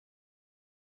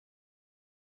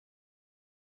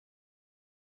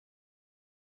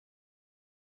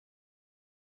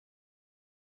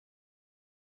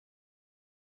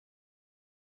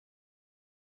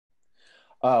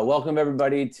Welcome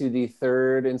everybody to the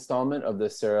third installment of the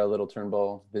Sara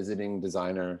Turnbull Visiting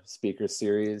Designer Speaker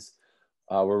Series.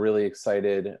 We're really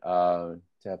excited to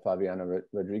have Favianna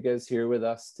Rodriguez here with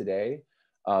us today.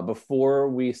 Before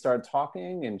we start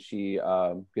talking and she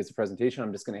gives a presentation,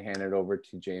 I'm just going to hand it over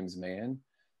to James Mahon,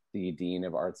 the Dean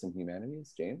of Arts and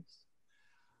Humanities. James.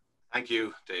 Thank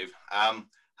you, Dave.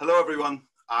 Hello, everyone.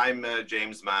 I'm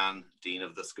James Mahon, Dean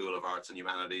of the School of Arts and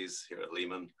Humanities here at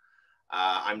Lehman.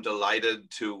 I'm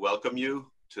delighted to welcome you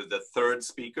to the third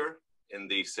speaker in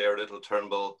the Sara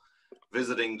Turnbull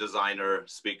Visiting Designer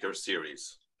Speaker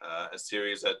Series, a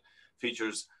series that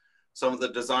features some of the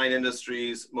design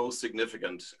industry's most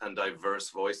significant and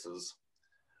diverse voices,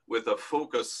 with a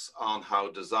focus on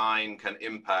how design can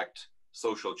impact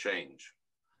social change.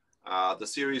 The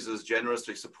series is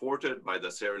generously supported by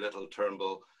the Sara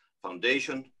Turnbull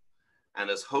Foundation and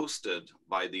is hosted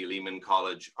by the Lehman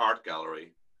College Art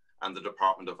Gallery and the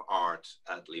Department of Art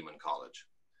at Lehman College.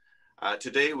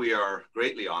 Today, we are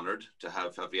greatly honored to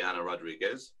have Favianna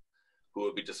Rodriguez, who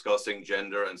will be discussing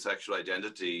gender and sexual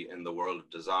identity in the world of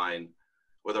design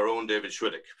with our own David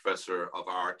Schwiddick, Professor of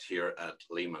Art here at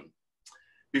Lehman.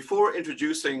 Before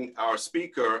introducing our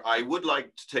speaker, I would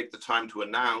like to take the time to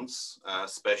announce,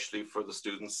 especially for the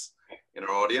students in our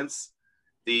audience,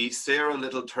 the Sara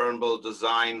Turnbull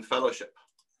Design Fellowship,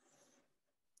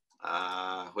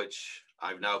 which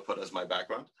I've now put as my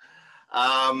background,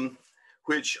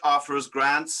 which offers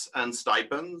grants and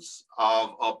stipends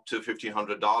of up to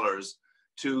 $1,500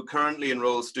 to currently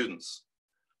enrolled students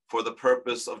for the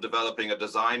purpose of developing a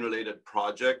design-related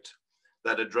project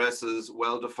that addresses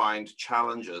well-defined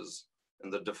challenges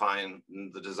in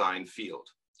the design field,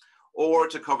 or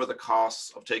to cover the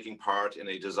costs of taking part in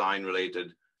a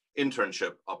design-related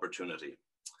internship opportunity.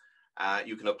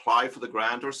 You can apply for the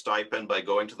grant or stipend by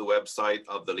going to the website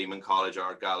of the Lehman College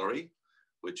Art Gallery,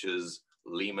 which is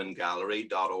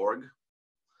lehmangallery.org,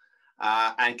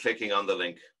 and clicking on the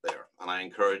link there. And I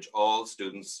encourage all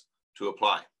students to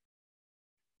apply.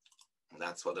 And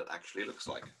that's what it actually looks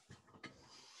like.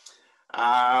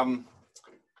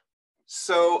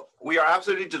 So we are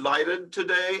absolutely delighted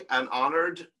today and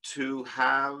honored to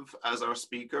have as our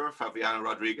speaker, Favianna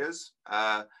Rodriguez,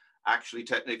 actually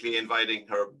technically inviting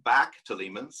her back to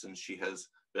Lehman since she has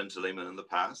been to Lehman in the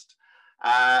past.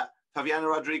 Favianna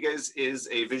Rodriguez is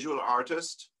a visual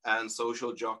artist and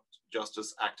social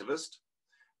justice activist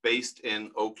based in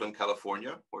Oakland,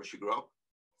 California, where she grew up.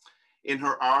 In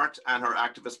her art and her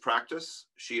activist practice,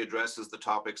 she addresses the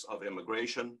topics of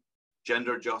immigration,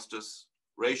 gender justice,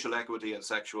 racial equity, and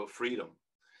sexual freedom.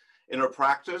 In her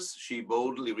practice, she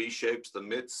boldly reshapes the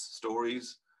myths,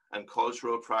 stories, and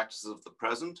cultural practices of the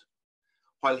present,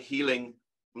 while healing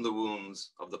from the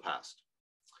wounds of the past.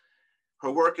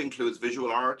 Her work includes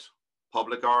visual art,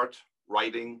 public art,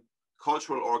 writing,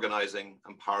 cultural organizing,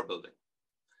 and power building.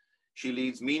 She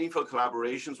leads meaningful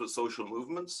collaborations with social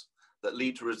movements that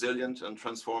lead to resilient and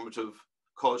transformative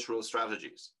cultural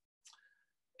strategies.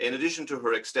 In addition to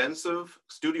her extensive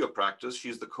studio practice,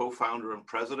 she's the co-founder and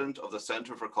president of the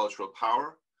Center for Cultural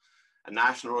Power, a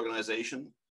national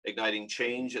organization igniting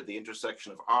change at the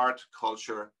intersection of art,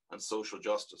 culture, and social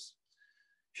justice.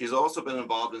 She's also been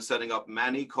involved in setting up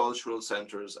many cultural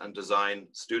centers and design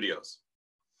studios.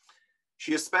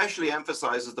 She especially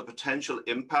emphasizes the potential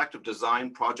impact of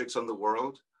design projects on the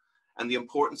world and the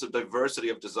importance of diversity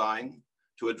of design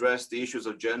to address the issues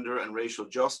of gender and racial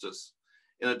justice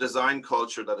in a design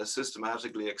culture that has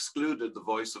systematically excluded the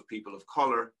voice of people of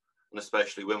color, and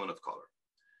especially women of color.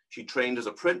 She trained as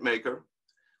a printmaker,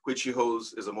 which she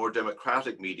holds is a more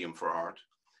democratic medium for art,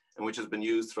 and which has been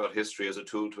used throughout history as a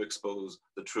tool to expose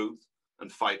the truth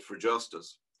and fight for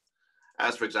justice,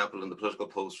 as for example in the political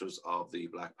posters of the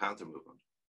Black Panther movement.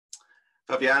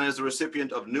 Favianna is a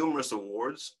recipient of numerous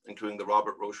awards, including the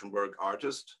Robert Rauschenberg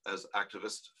Artist as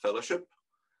Activist Fellowship,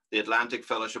 the Atlantic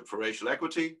Fellowship for Racial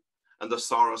Equity, and the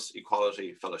Soros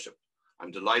Equality Fellowship. I'm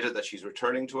delighted that she's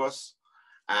returning to us,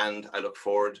 and I look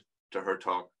forward to her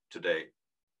talk today.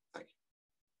 Thank you.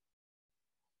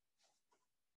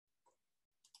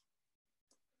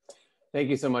 Thank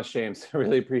you so much, James. I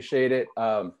really appreciate it.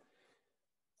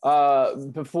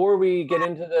 Before we get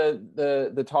into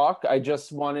the talk, I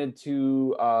just wanted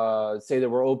to say that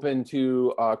we're open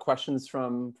to questions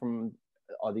from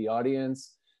the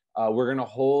audience. We're going to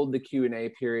hold the Q&A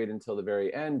period until the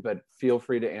very end, but feel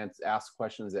free to ask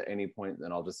questions at any point,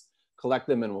 and I'll just collect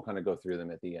them and we'll kind of go through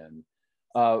them at the end.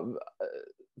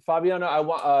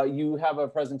 Favianna, you have a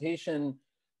presentation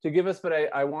to give us, but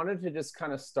I wanted to just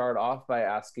kind of start off by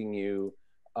asking you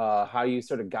how you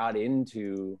sort of got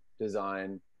into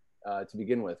design to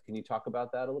begin with. Can you talk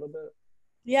about that a little bit?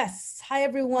 Yes. Hi,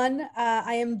 everyone.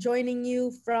 I am joining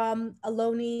you from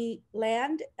Ohlone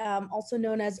land, also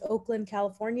known as Oakland,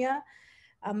 California.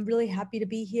 I'm really happy to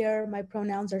be here. My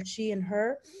pronouns are she and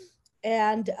her.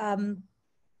 And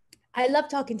I love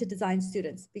talking to design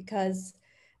students because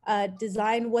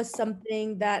design was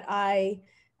something that I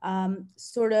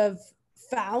sort of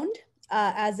found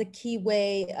as a key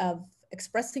way of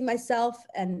expressing myself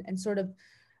and sort of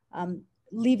um,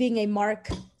 leaving a mark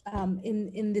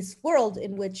in this world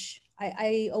in which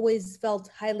I always felt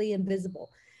highly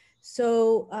invisible.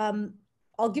 So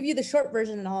I'll give you the short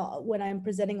version, and when I'm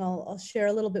presenting, I'll share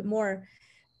a little bit more.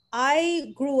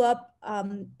 I grew up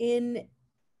in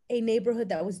a neighborhood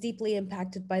that was deeply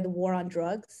impacted by the war on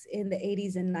drugs in the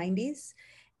 80s and 90s.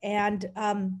 And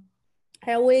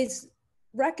I always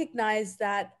recognized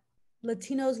that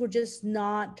Latinos were just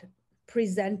not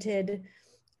presented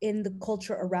in the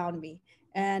culture around me.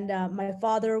 And my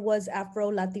father was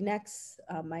Afro Latinx,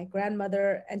 my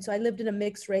grandmother. And so I lived in a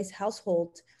mixed race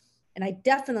household. And I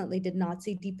definitely did not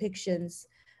see depictions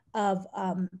of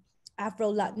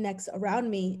Afro Latinx around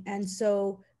me. And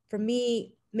so for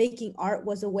me, making art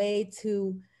was a way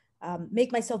to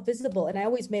make myself visible. And I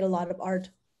always made a lot of art.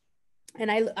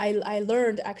 And I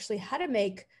learned actually how to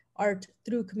make art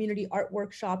through community art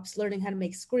workshops, learning how to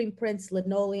make screen prints,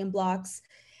 linoleum blocks.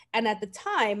 And at the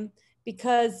time,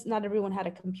 because not everyone had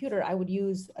a computer, I would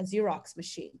use a Xerox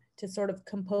machine to sort of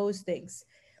compose things.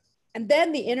 And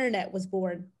then the internet was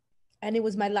born, and it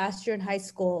was my last year in high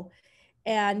school.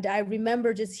 And I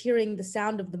remember just hearing the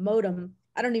sound of the modem.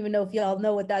 I don't even know if y'all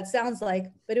know what that sounds like,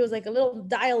 but it was like a little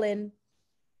dial in.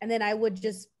 And then I would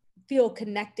just feel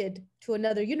connected to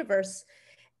another universe.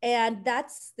 And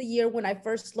that's the year when I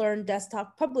first learned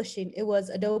desktop publishing. It was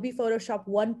Adobe Photoshop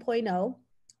 1.0.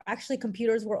 Actually,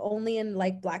 computers were only in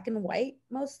like black and white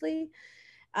mostly.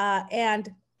 And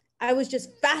I was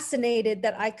just fascinated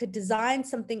that I could design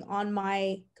something on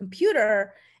my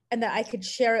computer and that I could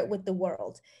share it with the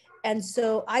world. And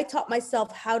so I taught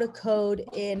myself how to code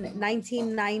in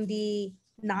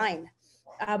 1999,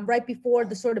 right before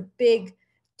the sort of big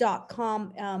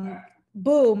 .com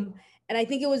boom. And I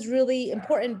think it was really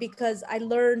important because I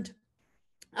learned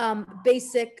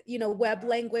basic, web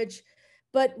language.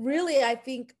 But really, I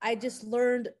think I just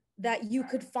learned that you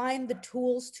could find the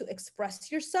tools to express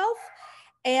yourself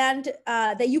and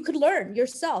that you could learn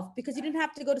yourself because you didn't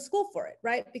have to go to school for it,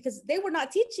 right? Because they were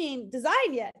not teaching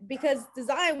design yet because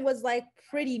design was like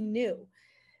pretty new.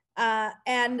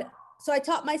 And so I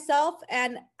taught myself,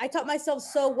 and I taught myself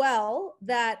so well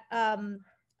that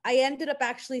I ended up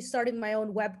actually starting my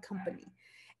own web company.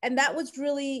 And that was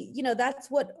really,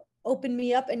 that's what opened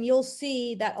me up. And you'll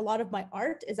see that a lot of my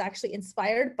art is actually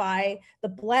inspired by the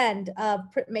blend of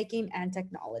printmaking and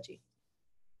technology.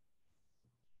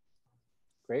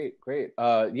 Great, great.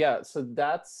 Yeah, so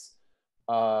that's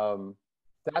how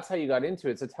you got into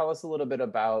it. So tell us a little bit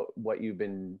about what you've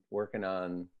been working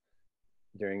on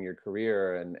during your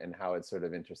career and how it sort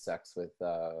of intersects with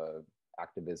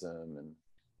activism and.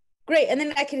 Great. And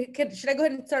then should I go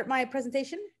ahead and start my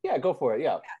presentation? Yeah, go for it.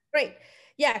 Yeah. Great.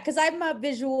 Yeah, because I'm a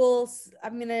visuals.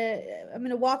 I'm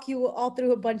gonna walk you all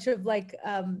through a bunch of like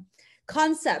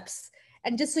concepts.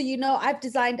 And just so you know, I've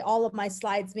designed all of my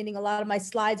slides, meaning a lot of my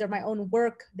slides are my own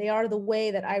work. They are the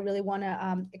way that I really want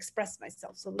to express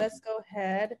myself. So let's go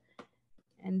ahead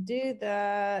and do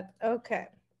that. Okay.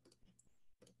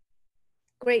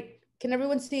 Great. Can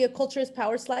everyone see a culture is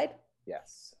power slide?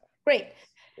 Yes. Great.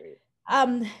 Great.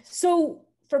 So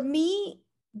for me,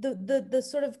 the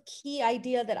sort of key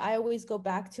idea that I always go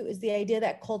back to is the idea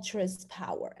that culture is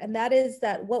power. And that is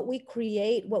that what we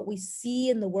create, what we see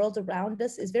in the world around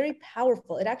us is very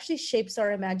powerful. It actually shapes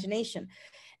our imagination.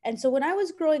 And so when I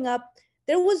was growing up,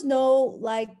 there was no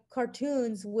like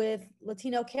cartoons with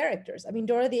Latino characters. I mean,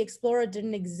 Dora the Explorer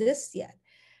didn't exist yet.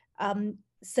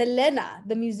 Selena,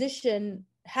 the musician,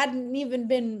 hadn't even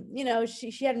been,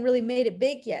 she hadn't really made it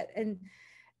big yet. And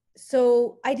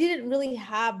so I didn't really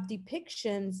have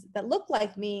depictions that looked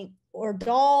like me or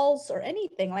dolls or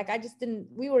anything. Like I just didn't,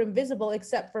 we were invisible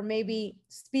except for maybe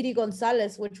Speedy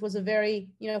Gonzalez, which was a very,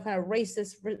 kind of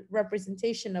racist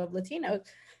representation of Latinos.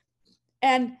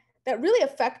 And that really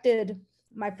affected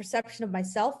my perception of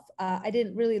myself. I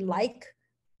didn't really like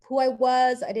who I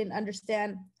was. I didn't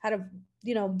understand how to,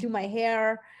 do my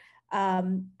hair.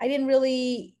 I didn't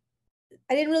really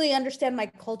understand my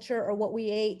culture or what we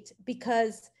ate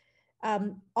because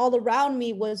all around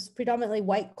me was predominantly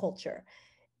white culture.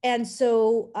 And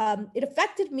so it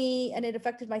affected me and it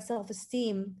affected my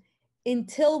self-esteem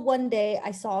until one day I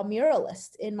saw a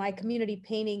muralist in my community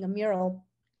painting a mural.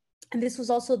 And this was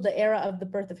also the era of the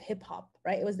birth of hip hop,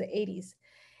 right? It was the 80s.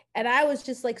 And I was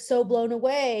just like so blown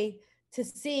away to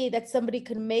see that somebody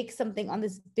could make something on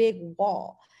this big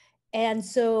wall. And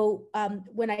so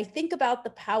when I think about the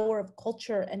power of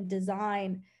culture and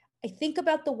design, I think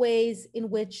about the ways in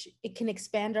which it can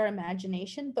expand our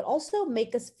imagination, but also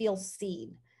make us feel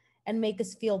seen and make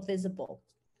us feel visible.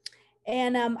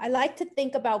 And I like to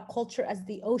think about culture as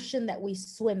the ocean that we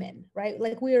swim in, right?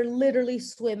 Like we are literally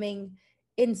swimming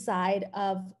inside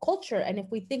of culture. And if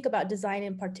we think about design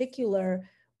in particular,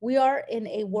 we are in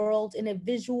a world, in a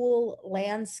visual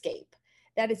landscape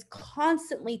that is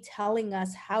constantly telling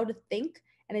us how to think,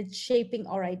 and it's shaping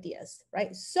our ideas,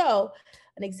 right? So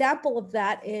an example of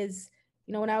that is,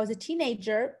 when I was a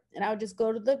teenager and I would just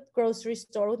go to the grocery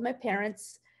store with my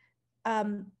parents,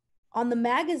 um, on the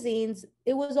magazines,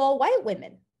 it was all white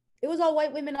women. It was all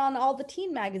white women on all the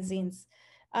teen magazines.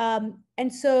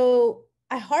 And so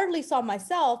I hardly saw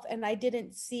myself, and I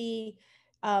didn't see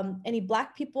any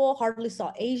Black people, hardly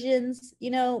saw Asians,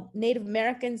 Native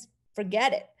Americans,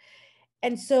 forget it.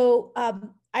 And so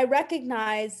I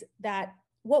recognize that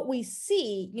what we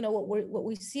see, what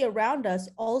we see around us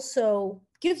also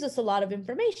gives us a lot of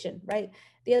information, right?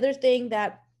 The other thing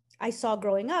that I saw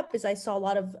growing up is I saw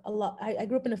I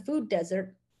grew up in a food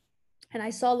desert, and I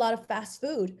saw a lot of fast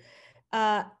food.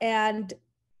 And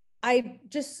I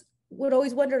just would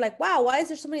always wonder, like, wow, why is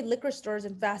there so many liquor stores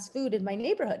and fast food in my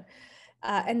neighborhood?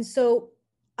 And so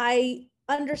I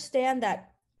understand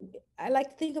that I like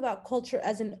to think about culture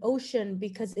as an ocean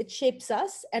because it shapes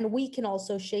us and we can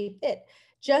also shape it.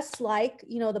 Just like,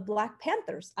 the Black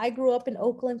Panthers. I grew up in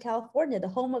Oakland, California, the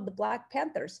home of the Black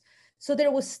Panthers. So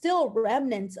there was still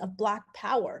remnants of Black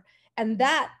power. And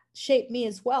that shaped me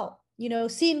as well.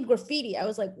 Seeing graffiti, I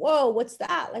was like, whoa, what's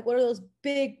that? Like, what are those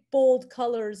big, bold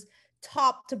colors,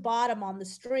 top to bottom on the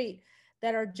street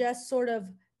that are just sort of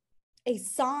a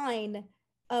sign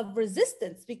of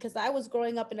resistance? Because I was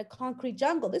growing up in a concrete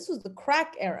jungle. This was the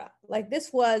crack era. Like,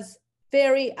 this was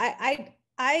very,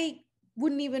 I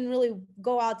wouldn't even really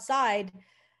go outside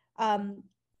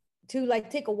to like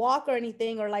take a walk or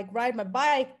anything, or like ride my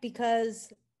bike,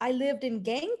 because I lived in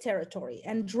gang territory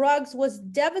and drugs was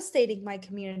devastating my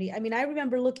community. I mean, I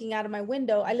remember looking out of my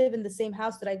window. I live in the same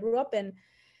house that I grew up in,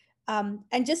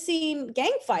 and just seeing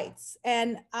gang fights.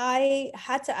 And my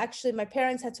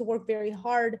parents had to work very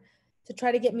hard to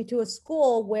try to get me to a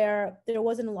school where there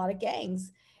wasn't a lot of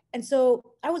gangs. And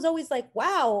so I was always like,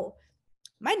 wow,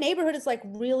 my neighborhood is like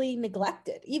really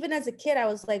neglected. Even as a kid, I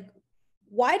was like,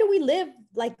 why do we live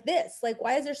like this? Like,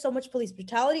 why is there so much police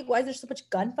brutality? Why is there so much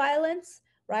gun violence?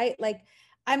 Right? Like,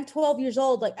 I'm 12 years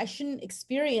old. Like, I shouldn't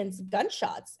experience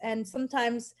gunshots. And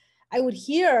sometimes I would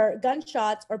hear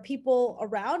gunshots, or people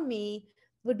around me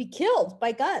would be killed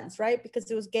by guns, right?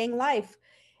 Because it was gang life.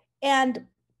 And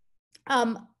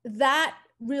that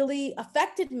really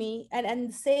affected me. And in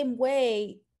the same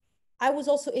way, I was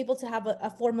also able to have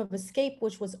a form of escape,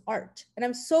 which was art. And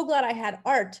I'm so glad I had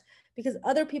art, because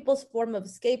other people's form of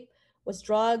escape was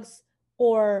drugs,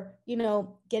 or,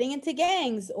 getting into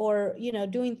gangs, or,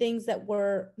 doing things that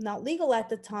were not legal at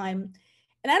the time.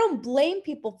 And I don't blame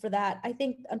people for that. I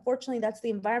think, unfortunately, that's the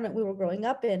environment we were growing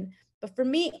up in. But for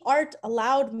me, art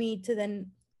allowed me to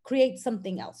then create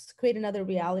something else, create another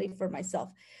reality for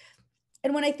myself.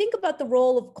 And when I think about the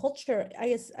role of culture,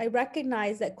 I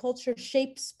recognize that culture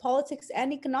shapes politics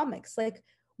and economics. Like,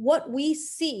 what we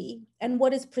see and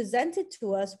what is presented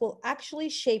to us will actually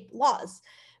shape laws.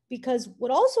 Because what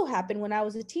also happened when I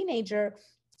was a teenager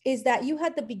is that you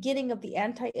had the beginning of the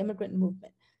anti-immigrant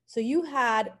movement. So you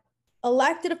had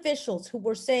elected officials who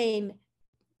were saying,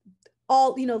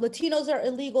 Latinos are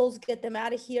illegals, get them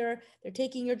out of here, they're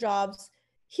taking your jobs.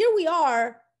 Here we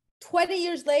are 20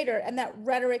 years later, and that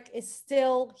rhetoric is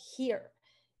still here.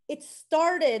 It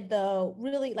started, though,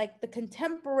 really, like, the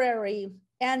contemporary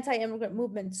anti-immigrant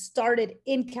movement started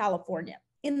in California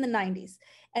in the 90s.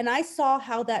 And I saw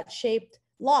how that shaped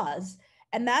laws.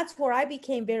 And that's where I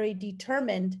became very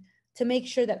determined to make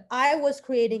sure that I was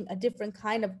creating a different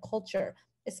kind of culture,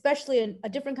 especially a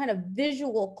different kind of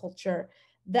visual culture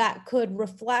that could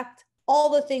reflect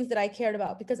all the things that I cared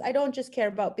about. Because I don't just care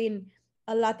about being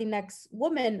a Latinx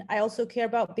woman, I also care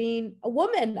about being a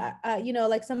woman,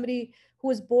 like somebody who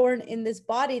was born in this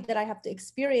body that I have to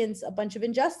experience a bunch of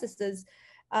injustices.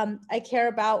 I care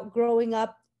about growing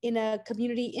up in a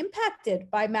community impacted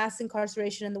by mass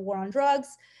incarceration and the war on drugs.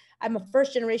 I'm a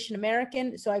first generation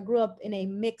American, so I grew up in a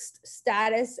mixed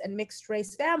status and mixed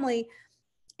race family,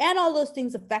 and all those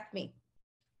things affect me.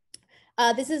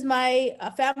 This is my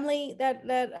family that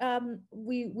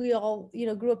we all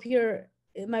grew up here.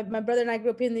 My brother and I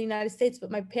grew up in the United States,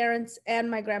 but my parents and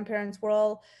my grandparents were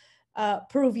all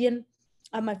Peruvian.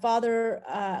 My father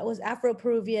was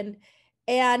Afro-Peruvian,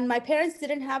 and my parents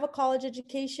didn't have a college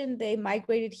education. They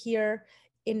migrated here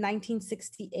in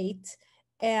 1968.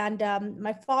 And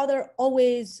my father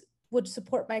always would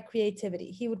support my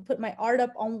creativity. He would put my art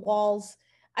up on walls.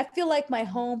 I feel like my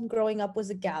home growing up was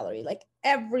a gallery. Like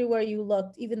everywhere you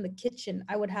looked, even the kitchen,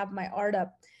 I would have my art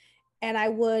up. And I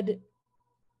would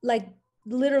like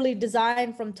literally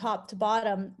design from top to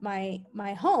bottom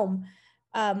my home,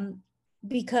 um,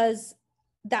 because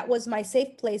that was my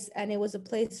safe place, and it was a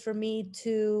place for me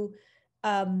to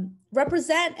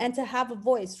represent and to have a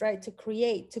voice, right? To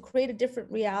create a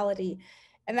different reality.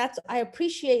 And that's, I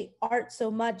appreciate art so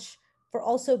much for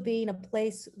also being a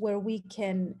place where we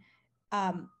can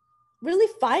um,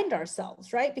 really find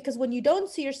ourselves, right? Because when you don't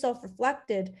see yourself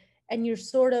reflected and you're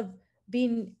sort of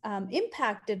being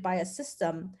impacted by a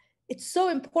system, it's so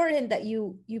important that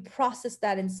you process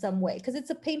that in some way, because it's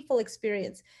a painful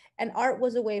experience, and art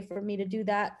was a way for me to do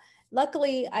that.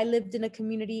 Luckily, I lived in a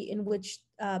community in which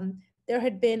there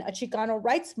had been a Chicano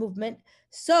rights movement,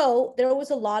 so there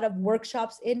was a lot of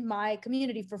workshops in my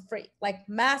community for free, like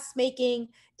mask making,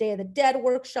 Day of the Dead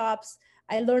workshops.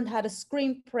 I learned how to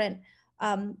screen print,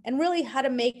 and really how to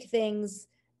make things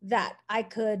that I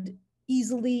could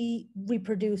easily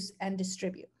reproduce and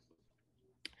distribute.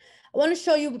 I want to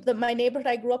show you my neighborhood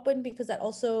I grew up in, because that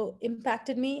also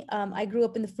impacted me. I grew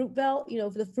up in the Fruitvale. You know,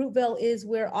 the Fruitvale is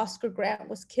where Oscar Grant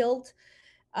was killed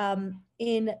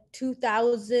in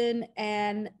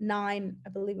 2009, I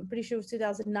believe. I'm pretty sure it was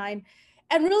 2009.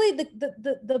 And really,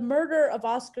 the murder of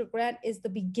Oscar Grant is the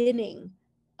beginning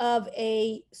of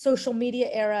a social media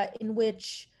era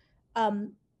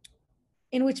um,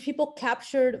 in which people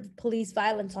captured police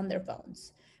violence on their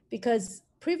phones. Because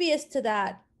previous to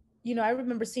that, you know, I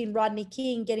remember seeing Rodney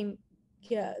King beatings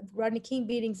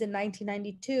in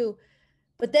 1992.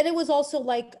 But then it was also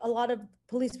like a lot of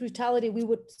police brutality, we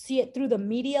would see it through the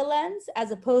media lens as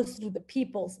opposed to the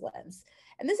people's lens.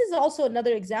 And this is also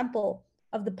another example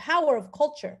of the power of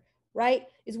culture, right?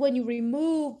 Is when you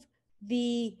remove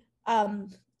the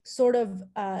sort of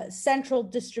central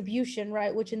distribution,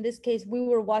 right? Which in this case, we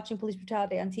were watching police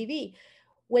brutality on TV.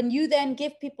 When you then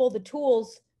give people the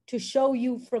tools to show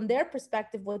you from their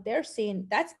perspective what they're seeing,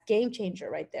 that's game changer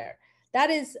right there. That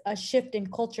is a shift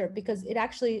in culture, because it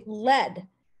actually led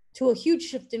to a huge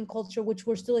shift in culture, which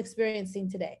we're still experiencing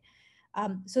today.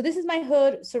 So this is my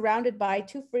hood surrounded by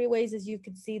two freeways. As you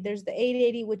can see, there's the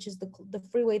 880, which is the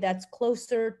freeway that's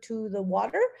closer to the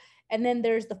water. And then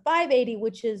there's the 580,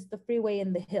 which is the freeway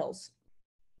in the hills.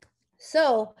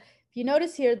 So if you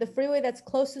notice here, the freeway that's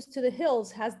closest to the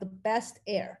hills has the best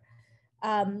air.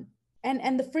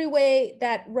 And the freeway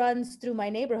that runs through my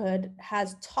neighborhood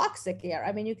has toxic air.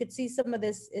 I mean, you could see some of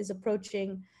this is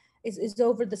approaching, is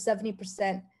over the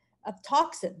 70% of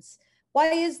toxins.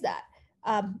 Why is that?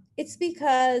 It's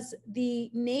because the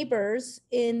neighbors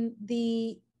in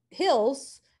the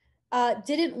hills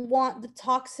didn't want the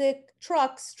toxic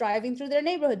trucks driving through their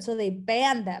neighborhood, so they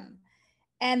banned them.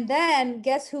 And then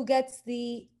guess who gets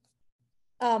the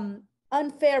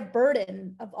unfair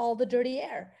burden of all the dirty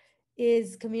air?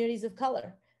 Is communities of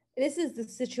color. This is the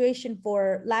situation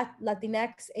for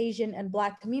Latinx, Asian, and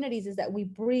Black communities, is that we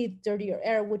breathe dirtier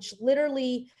air, which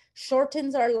literally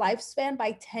shortens our lifespan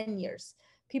by 10 years.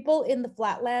 People in the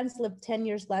flatlands live 10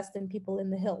 years less than people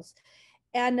in the hills.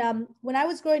 And when I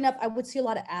was growing up, I would see a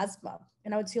lot of asthma,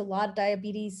 and I would see a lot of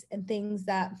diabetes and things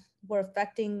that were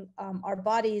affecting our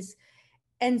bodies.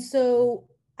 And so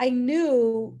I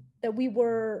knew that we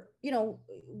were, you know,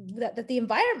 that the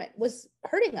environment was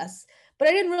hurting us, but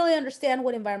I didn't really understand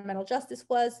what environmental justice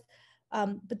was.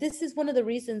 But this is one of the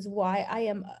reasons why I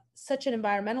am such an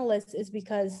environmentalist, is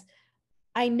because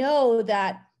I know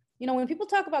that, you know, when people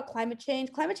talk about climate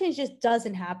change just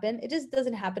doesn't happen. It just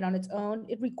doesn't happen on its own.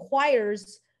 It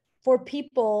requires for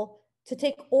people to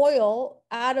take oil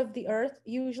out of the earth,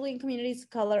 usually in communities of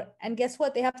color. And guess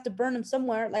what? They have to burn them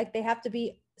somewhere. Like they have to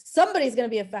be, somebody's going to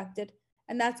be affected.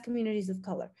 And that's communities of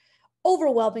color.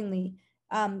 Overwhelmingly,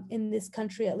 in this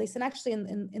country, at least, and actually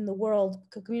in the world,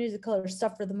 communities of color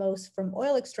suffer the most from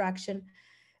oil extraction.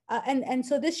 And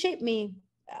so this shaped me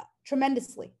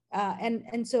tremendously.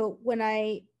 And so when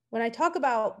I talk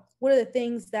about what are the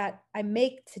things that I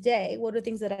make today, what are the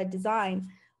things that I design,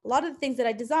 a lot of the things that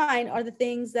I design are the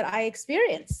things that I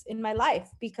experience in my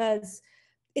life, because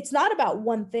it's not about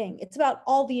one thing. It's about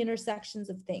all the intersections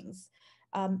of things.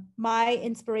 My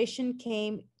inspiration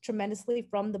came tremendously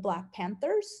from the Black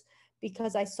Panthers,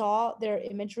 because I saw their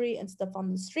imagery and stuff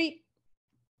on the street.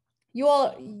 You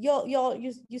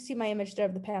see my image there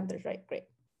of the Panthers, right? Great.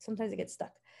 Sometimes it gets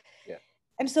stuck. Yeah.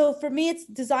 And so for me, it's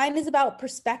design is about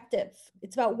perspective.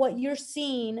 It's about what you're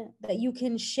seeing that you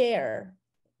can share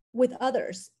with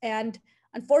others. And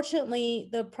unfortunately,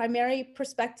 the primary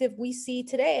perspective we see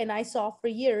today, and I saw for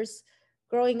years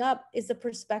growing up, is the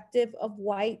perspective of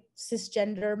white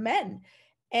cisgender men.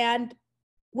 And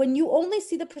when you only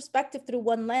see the perspective through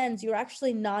one lens, you're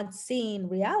actually not seeing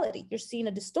reality. You're seeing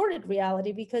a distorted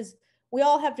reality because we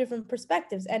all have different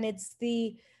perspectives, and it's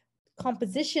the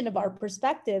composition of our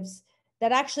perspectives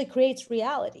that actually creates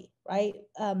reality, right?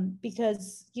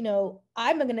 Because, you know,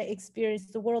 I'm going to experience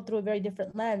the world through a very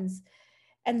different lens.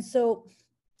 And so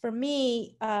for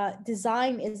me,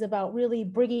 design is about really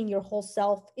bringing your whole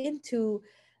self into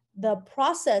the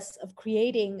process of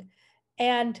creating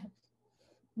and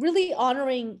really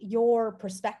honoring your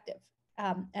perspective,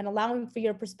 and allowing for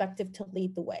your perspective to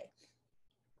lead the way.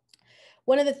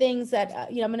 One of the things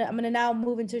that, you know, I'm gonna now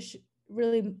move into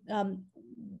really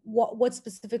what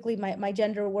specifically my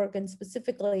gender work, and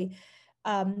specifically,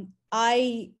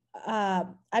 I've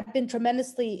been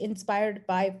tremendously inspired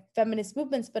by feminist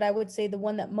movements, but I would say the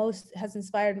one that most has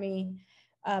inspired me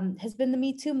has been the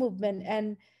Me Too movement.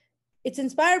 And it's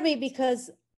inspired me because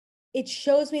it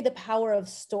shows me the power of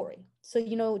story. So,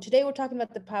 you know, today we're talking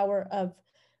about the power of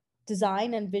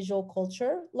design and visual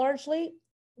culture largely,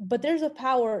 but there's a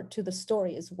power to the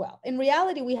story as well. In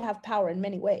reality, we have power in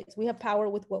many ways. We have power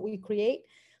with what we create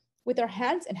with our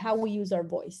hands and how we use our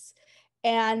voice.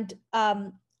 And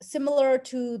similar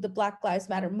to the Black Lives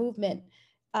Matter movement,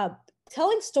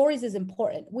 telling stories is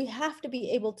important. We have to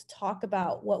be able to talk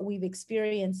about what we've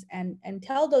experienced and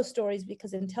tell those stories,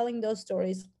 because in telling those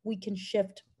stories, we can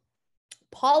shift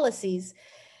policies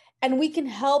and we can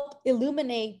help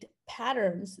illuminate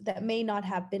patterns that may not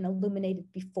have been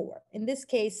illuminated before. In this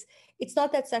case, it's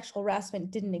not that sexual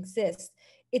harassment didn't exist.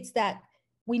 It's that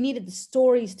we needed the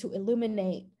stories to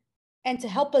illuminate and to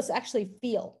help us actually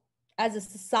feel as a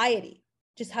society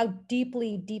just how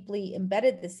deeply, deeply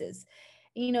embedded this is.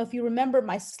 You know, if you remember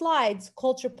my slides,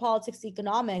 culture, politics,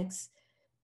 economics,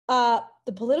 the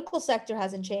political sector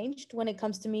hasn't changed when it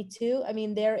comes to Me Too. I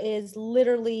mean, there is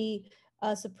literally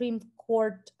a Supreme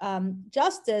Court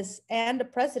justice and a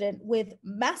president with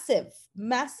massive,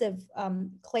 massive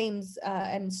claims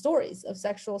and stories of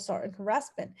sexual assault and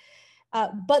harassment.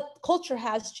 But culture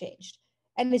has changed,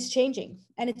 and it's changing,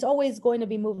 and it's always going to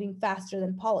be moving faster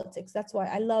than politics. That's why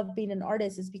I love being an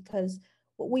artist, is because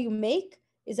what we make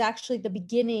is actually the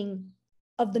beginning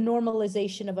of the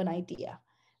normalization of an idea,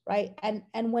 right?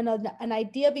 And when an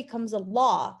idea becomes a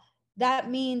law, that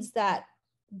means that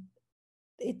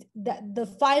that the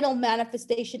final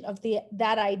manifestation of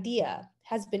that idea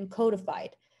has been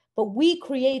codified. But we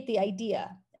create the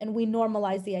idea and we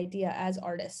normalize the idea as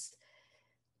artists.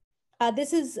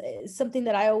 This is something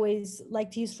that I always like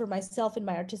to use for myself in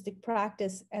my artistic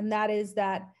practice, and that is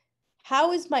that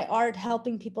how is my art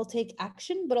helping people take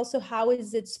action, but also how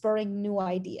is it spurring new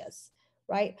ideas,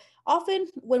 right? Often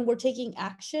when we're taking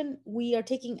action, we are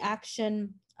taking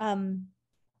action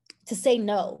to say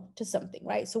no to something,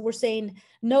 right? So we're saying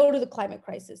no to the climate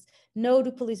crisis, no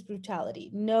to police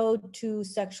brutality, no to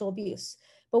sexual abuse.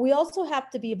 But we also have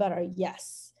to be about our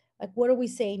yes. Like, what are we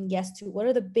saying yes to? What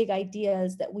are the big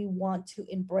ideas that we want to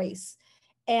embrace?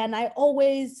 And I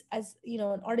always, as you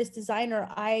know, an artist designer,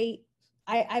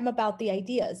 I'm about the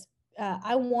ideas.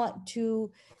 I want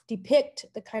to depict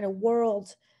the kind of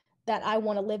world that I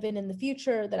want to live in the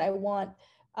future, that I want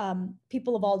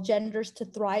people of all genders to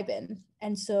thrive in.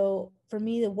 And so for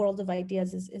me, the world of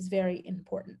ideas is very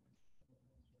important.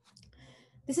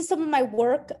 This is some of my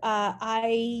work.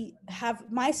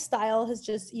 My style has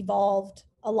just evolved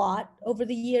a lot over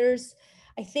the years.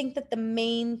 I think that the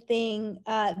main thing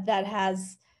that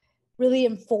has really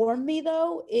informed me,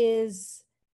 though, is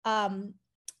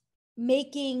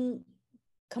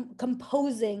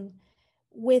composing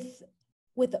with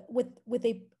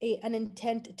an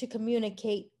intent to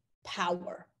communicate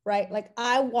power, right? Like,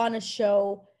 I want to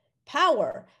show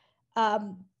power,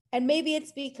 and maybe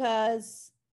it's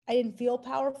because I didn't feel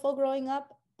powerful growing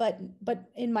up, but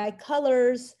in my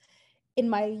colors, in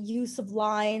my use of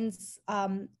lines,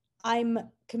 I'm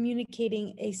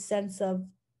communicating a sense of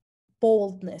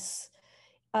boldness,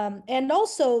 and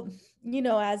also, you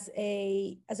know, as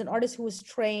an artist who was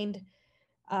trained.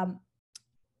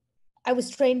 I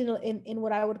was trained in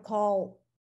what I would call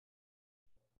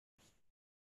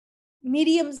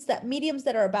mediums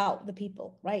that are about the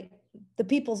people, right? The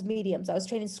people's mediums. I was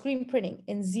trained in screen printing,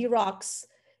 in Xerox.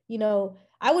 You know,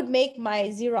 I would make my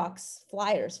Xerox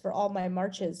flyers for all my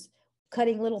marches,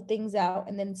 cutting little things out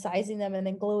and then sizing them and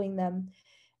then gluing them.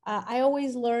 I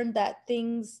always learned that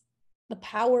the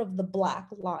power of the black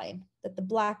line, that the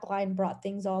black line brought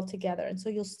things all together. And so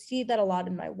you'll see that a lot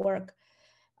in my work.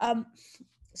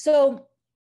 So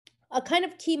a kind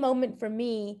of key moment for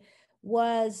me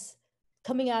was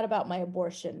coming out about my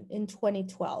abortion in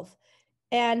 2012.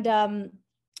 And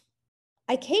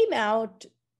I came out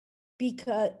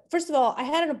because, first of all, I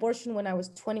had an abortion when I was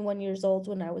 21 years old,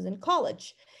 when I was in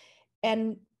college.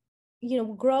 And, you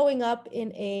know, growing up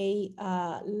in a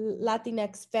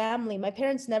Latinx family, my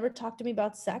parents never talked to me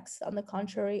about sex. On the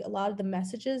contrary, a lot of the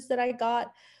messages that I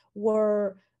got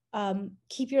were,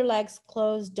 keep your legs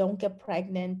closed, don't get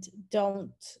pregnant,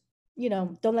 don't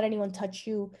let anyone touch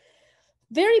you.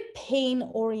 Very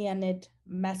pain-oriented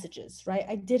messages, right?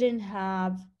 I didn't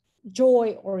have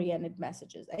joy-oriented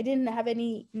messages. I didn't have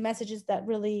any messages that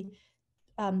really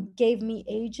gave me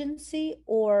agency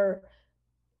or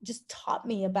just taught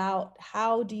me about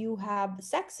how do you have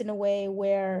sex in a way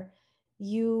where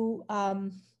you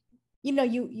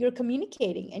you're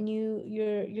communicating and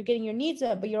you're getting your needs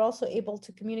met, but you're also able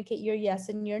to communicate your yes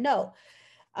and your no.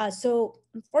 So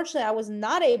unfortunately, I was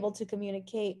not able to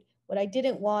communicate what I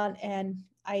didn't want, and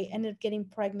I ended up getting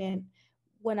pregnant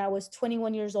when I was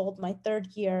 21 years old, my third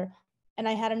year, and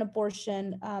I had an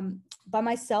abortion by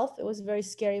myself. It was a very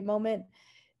scary moment.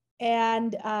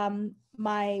 And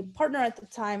my partner at the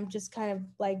time just kind of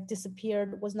like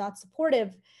disappeared, was not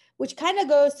supportive, which kind of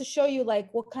goes to show you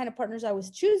like what kind of partners I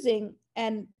was choosing.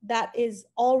 And that is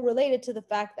all related to the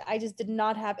fact that I just did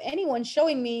not have anyone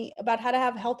showing me about how to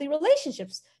have healthy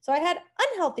relationships. So I had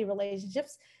unhealthy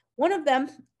relationships. One of them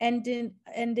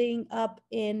ending up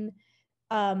in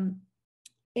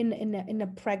a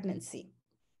pregnancy.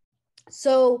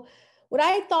 So what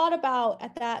I thought about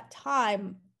at that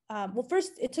time, well,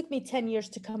 first, it took me 10 years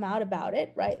to come out about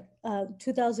it, right?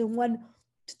 2001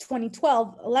 to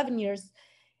 2012, 11 years.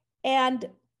 And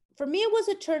for me, it was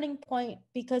a turning point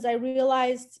because I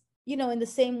realized, in the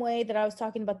same way that I was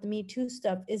talking about the Me Too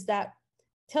stuff, is that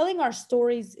telling our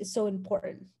stories is so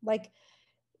important. Like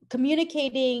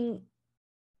communicating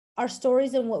our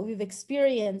stories and what we've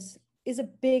experienced is a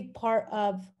big part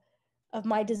of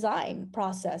my design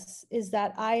process, is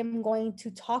that I am going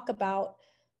to talk about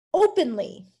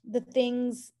openly the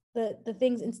things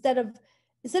instead of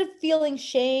feeling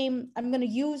shame. I'm going to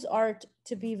use art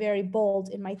to be very bold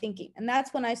in my thinking. And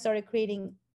that's when I started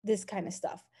creating this kind of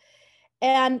stuff.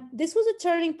 And this was a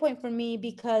turning point for me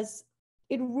because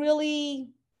it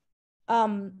really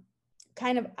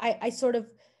I sort of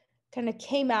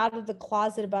came out of the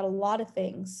closet about a lot of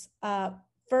things.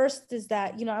 First is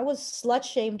that, I was slut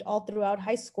shamed all throughout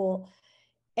high school.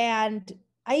 And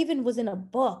I even was in a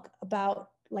book about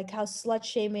like how slut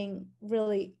shaming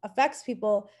really affects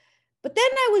people. But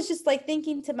then I was just like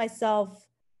thinking to myself,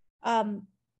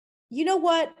 you know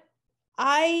what?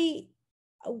 I'm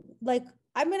going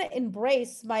to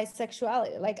embrace my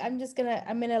sexuality. Like, I'm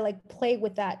going to like play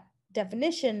with that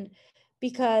definition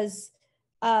because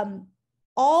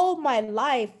all my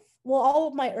life, well, all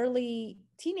of my early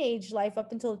teenage life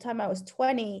up until the time I was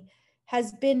 20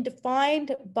 has been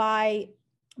defined by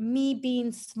me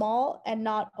being small and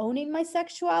not owning my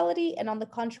sexuality, and on the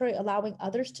contrary, allowing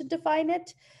others to define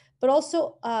it, but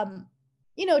also,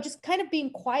 just kind of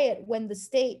being quiet when the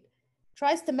state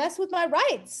tries to mess with my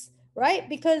rights, right?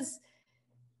 Because,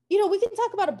 we can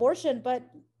talk about abortion, but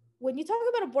when you talk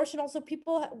about abortion, also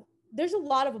there's a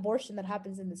lot of abortion that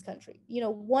happens in this country.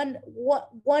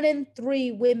 One in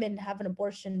 3 women have an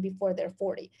abortion before they're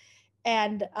 40.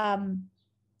 And,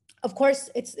 of course,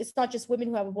 it's not just women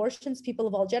who have abortions. People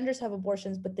of all genders have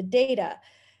abortions, but the data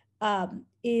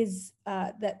is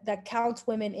that counts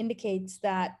women indicates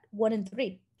that 1 in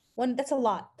 3. That's a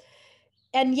lot.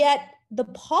 And yet the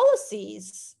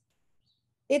policies,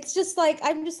 it's just like,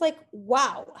 I'm just like,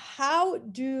 wow, how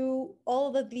do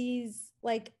all of these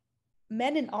like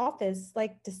men in office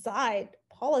like decide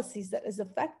policies that is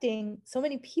affecting so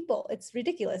many people? It's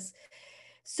ridiculous.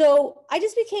 So I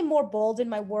just became more bold in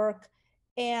my work,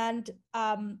 and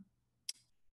my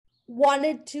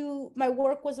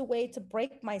work was a way to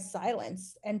break my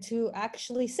silence and to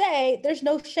actually say there's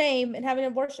no shame in having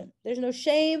an abortion. There's no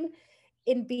shame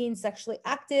in being sexually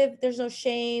active. There's no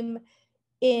shame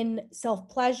in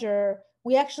self-pleasure.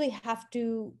 We actually have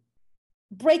to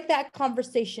break that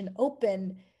conversation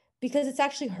open because it's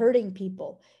actually hurting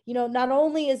people. Not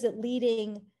only is it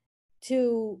leading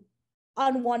to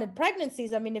unwanted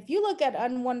pregnancies. I mean, if you look at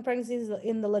unwanted pregnancies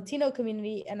in the Latino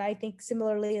community, and I think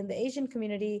similarly in the Asian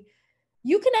community,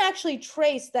 you can actually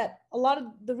trace that a lot of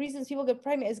the reasons people get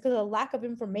pregnant is because of lack of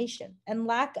information and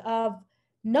lack of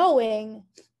knowing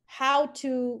how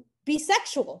to be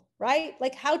sexual, right?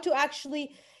 Like how to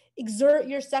actually exert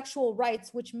your sexual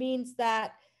rights, which means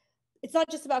that it's not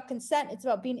just about consent. It's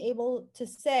about being able to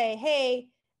say, hey,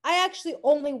 I actually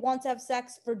only want to have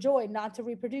sex for joy, not to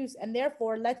reproduce. And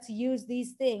therefore, let's use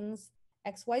these things,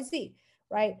 XYZ,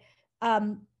 right?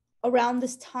 Around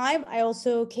this time, I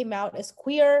also came out as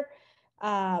queer.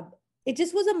 It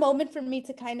just was a moment for me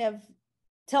to kind of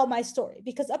tell my story,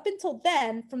 because up until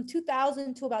then, from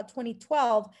 2000 to about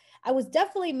 2012, I was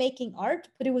definitely making art,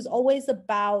 but it was always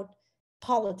about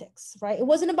politics, right? It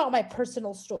wasn't about my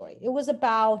personal story. It was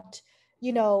about,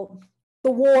 you know,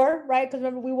 the war, right? Because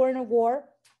remember, we were in a war.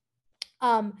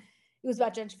 It was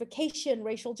about gentrification,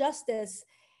 racial justice.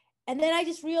 And then I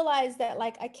just realized that,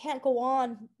 like, I can't go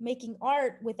on making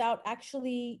art without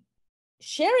actually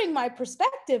sharing my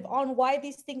perspective on why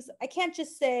these things, I can't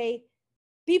just say,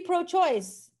 be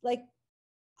pro-choice. Like,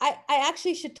 I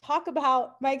actually should talk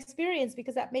about my experience,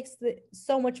 because that makes it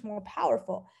so much more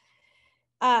powerful.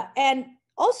 And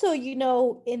also, you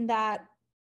know, in that,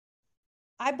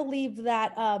 I believe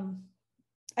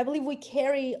we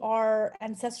carry our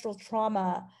ancestral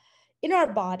trauma in our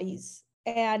bodies.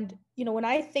 And, you know, when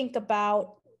I think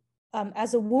about,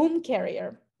 as a womb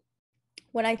carrier,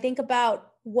 when I think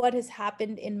about what has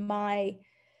happened in my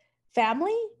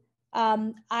family,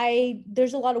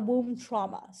 there's a lot of womb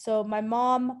trauma. So my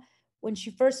mom, when she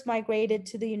first migrated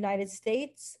to the United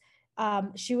States,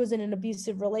 she was in an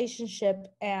abusive relationship,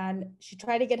 and she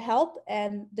tried to get help,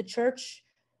 and the church,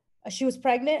 she was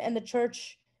pregnant, and the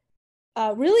church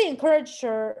really encouraged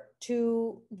her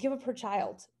to give up her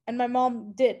child. And my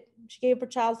mom did. She gave up her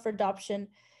child for adoption.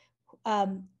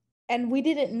 And we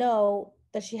didn't know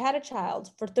that she had a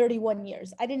child for 31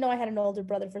 years. I didn't know I had an older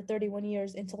brother for 31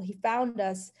 years until he found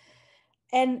us.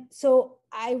 And so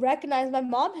I recognized my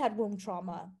mom had womb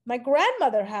trauma. My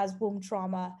grandmother has womb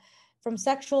trauma from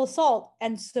sexual assault.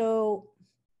 And so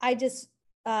I just,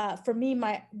 for me,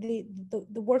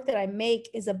 the work that I make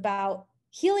is about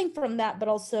healing from that, but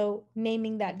also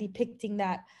naming that, depicting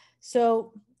that.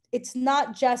 So it's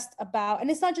not just about, and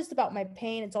it's not just about my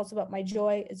pain, it's also about my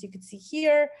joy, as you can see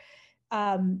here.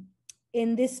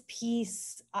 In this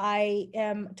piece, I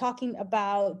am talking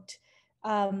about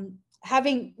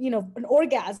having, you know, an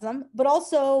orgasm, but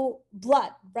also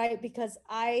blood, right? Because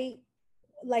I,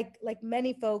 like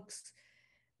many folks,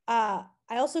 I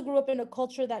also grew up in a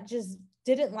culture that just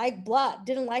didn't like blood,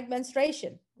 didn't like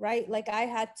menstruation, right? Like, I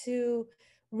had to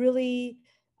really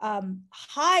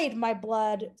hide my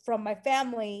blood from my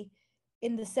family,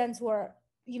 in the sense where,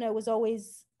 you know, it was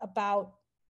always about,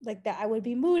 like, that I would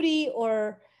be moody,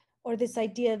 or this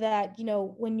idea that, you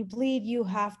know, when you bleed, you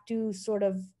have to sort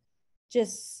of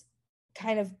just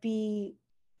kind of be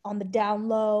on the down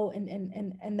low,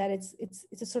 and that it's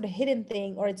a sort of hidden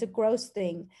thing, or it's a gross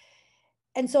thing.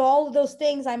 And so all of those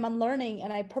things I'm unlearning,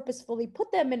 and I purposefully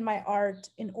put them in my art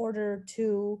in order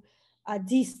to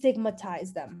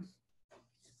destigmatize them.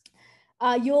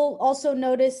 You'll also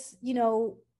notice, you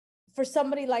know, for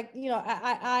somebody like, you know,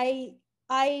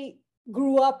 I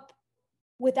grew up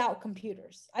without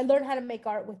computers. I learned how to make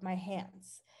art with my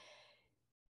hands.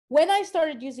 When I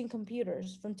started using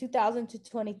computers from 2000 to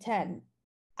 2010,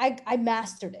 I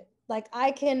mastered it. Like,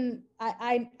 I can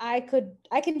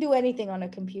do anything on a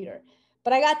computer.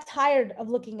 But I got tired of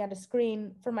looking at a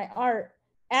screen for my art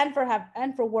and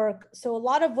for work. So a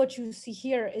lot of what you see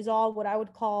here is all what I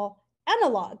would call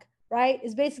analog, right?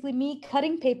 Is basically me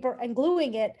cutting paper and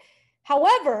gluing it.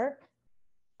 However,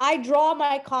 I draw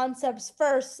my concepts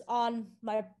first on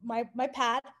my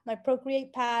pad, my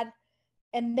Procreate pad,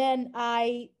 and then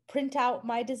I print out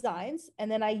my designs, and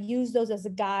then I use those as a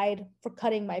guide for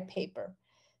cutting my paper.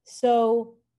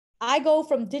 So I go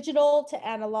from digital to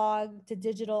analog to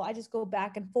digital. I just go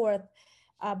back and forth.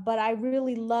 But I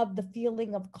really love the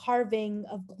feeling of carving,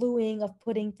 of gluing, of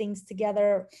putting things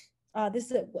together. This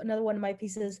is another one of my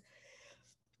pieces,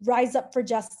 Rise Up for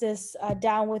Justice,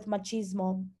 Down with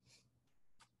Machismo.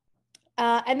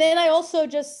 And then I also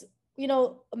just, you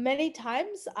know, many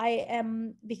times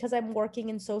because I'm working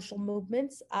in social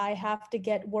movements, I have to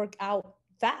get work out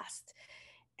fast.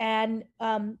 And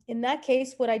in that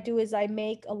case, what I do is I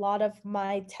make a lot of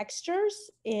my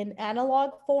textures in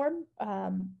analog form,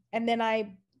 and then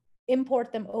I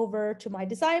import them over to my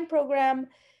design program,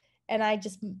 and I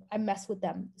mess with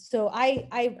them. So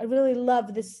I really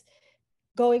love this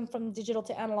going from digital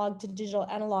to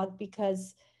analog,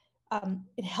 because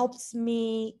it helps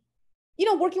me, you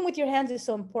know, working with your hands is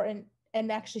so important,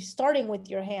 and actually starting with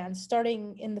your hands,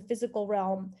 starting in the physical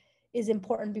realm is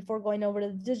important before going over to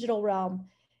the digital realm.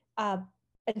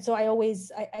 And so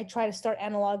I try to start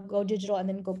analog, go digital, and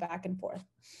then go back and forth.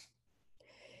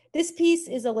 This piece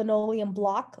is a linoleum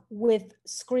block with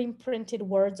screen printed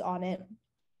words on it.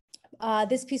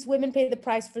 This piece, Women Pay the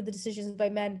Price for the Decisions by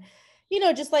Men.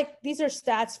 just like these are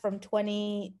stats from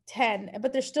 2010,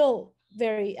 but they're still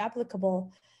very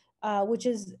applicable, which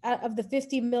is of the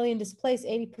 50 million displaced,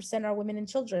 80% are women and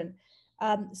children.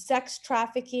 Sex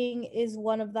trafficking is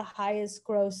one of the highest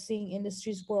grossing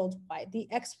industries worldwide. The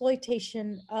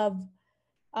exploitation of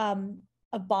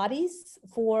bodies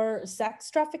for sex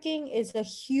trafficking is a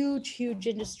huge, huge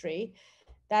industry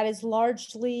that is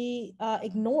largely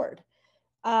ignored.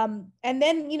 And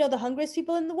then, the hungriest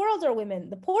people in the world are women.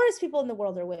 The poorest people in the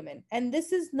world are women. And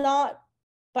this is not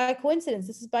by coincidence.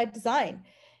 This is by design.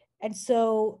 And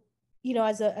so,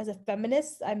 as a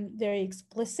feminist, I'm very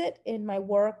explicit in my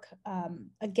work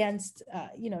against,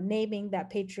 naming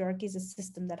that patriarchy is a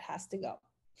system that has to go.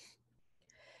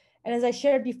 And as I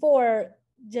shared before,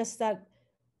 just that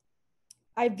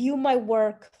I view my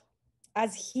work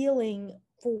as healing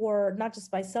for not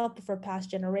just myself, but for past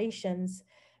generations.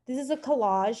 This is a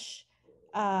collage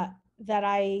that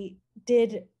I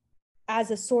did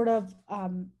as a sort of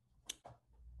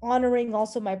honoring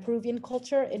also my Peruvian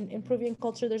culture. In Peruvian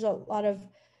culture, there's a lot of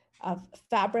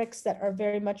fabrics that are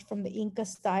very much from the Inca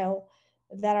style,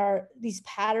 that are these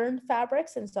pattern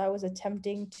fabrics. And so I was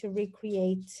attempting to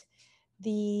recreate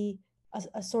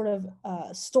a sort of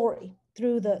story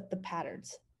through the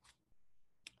patterns.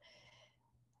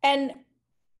 And,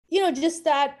 just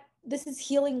that this is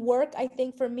healing work. I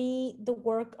think for me, the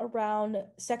work around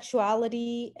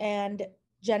sexuality and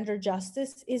gender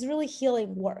justice is really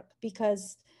healing work,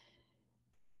 because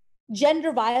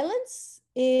gender violence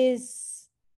is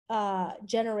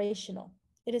generational.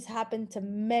 It has happened to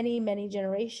many, many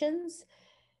generations.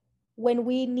 When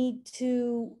we need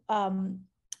to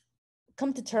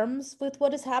come to terms with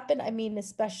what has happened, I mean,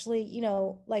 especially,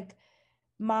 like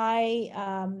my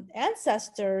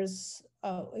ancestors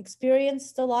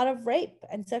experienced a lot of rape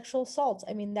and sexual assault.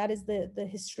 I mean, that is the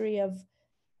history of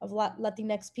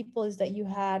Latinx people, is that you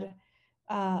had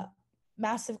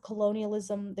massive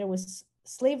colonialism. There was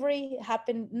slavery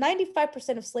happened.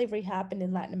 95% of slavery happened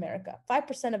in Latin America,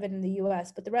 5% of it in the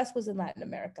US, but the rest was in Latin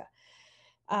America.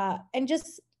 And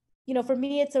just, for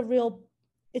me, it's a real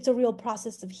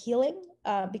process of healing,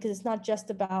 because it's not just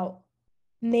about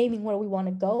naming where we want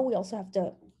to go. We also have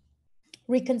to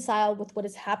reconcile with what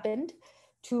has happened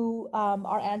to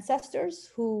our ancestors,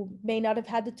 who may not have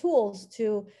had the tools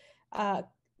to,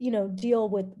 deal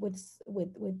with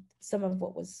some of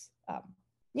what was,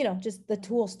 just the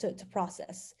tools to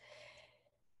process.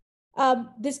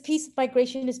 This piece,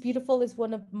 Migration is Beautiful, is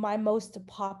one of my most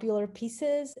popular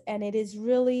pieces, and it is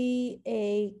really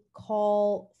a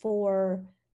call for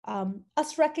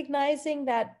us recognizing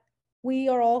that we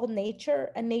are all nature,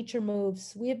 and nature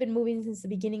moves. We have been moving since the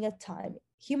beginning of time.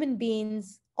 Human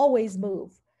beings always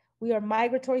move. We are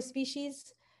migratory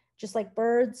species, just like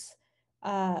birds,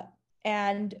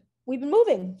 and we've been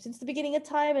moving since the beginning of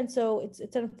time. And so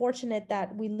it's unfortunate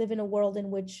that we live in a world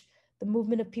in which the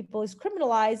movement of people is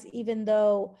criminalized, even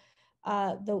though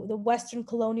the Western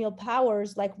colonial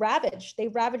powers ravaged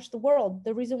the world.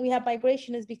 The reason we have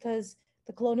migration is because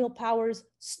the colonial powers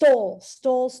stole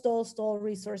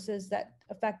resources that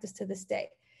affect us to this day.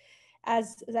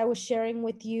 As I was sharing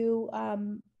with you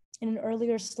in an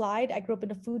earlier slide, I grew up in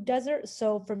a food desert.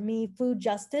 So for me, food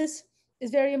justice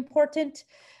is very important.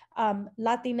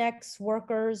 Latinx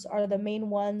workers are the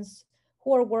main ones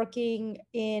who are working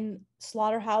in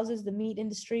slaughterhouses, the meat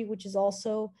industry, which is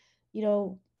also,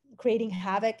 creating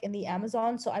havoc in the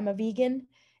Amazon. So I'm a vegan,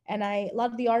 and a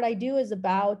lot of the art I do is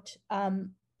about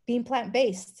being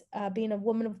plant-based, being a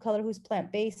woman of color who's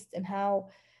plant-based, and how,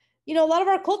 a lot of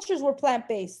our cultures were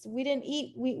plant-based. We didn't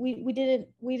eat, we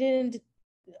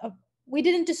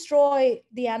didn't destroy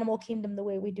the animal kingdom the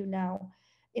way we do now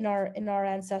in our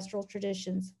ancestral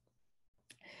traditions.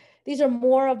 These are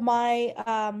more of my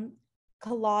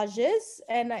collages,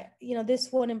 and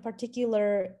this one in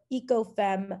particular,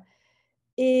 Ecofem,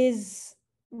 is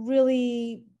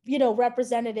really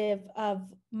representative of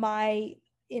my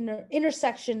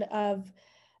intersection of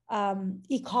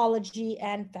ecology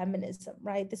and feminism,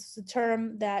 right? This is a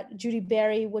term that Judy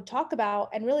Berry would talk about,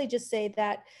 and really just say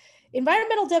that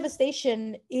environmental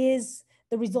devastation is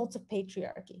the result of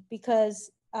patriarchy, because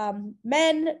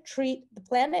men treat the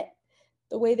planet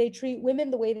the way they treat women,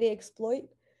 the way they exploit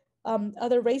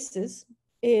other races,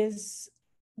 is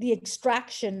the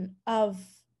extraction of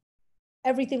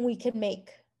everything we can make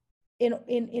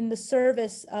in the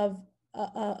service of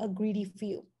a greedy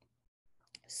few.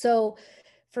 So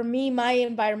for me, my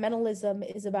environmentalism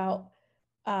is about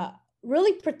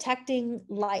really protecting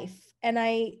life. And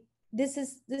this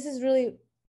is really,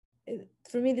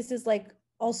 for me, this is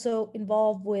also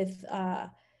involved with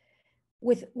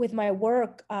my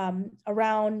work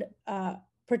around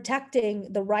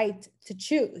protecting the right to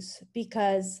choose,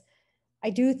 because I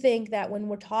do think that when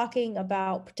we're talking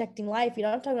about protecting life,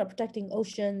 I'm talking about protecting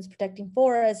oceans, protecting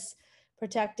forests,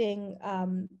 protecting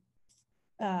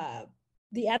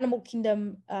the animal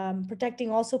kingdom,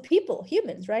 protecting also people,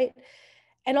 humans, right?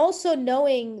 And also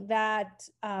knowing that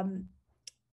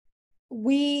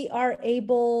we are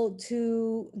able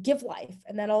to give life,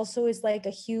 and that also is like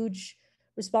a huge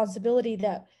responsibility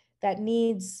that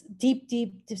needs deep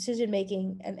decision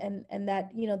making, and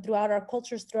that throughout our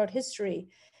cultures, throughout history,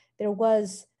 there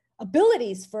was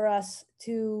abilities for us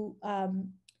to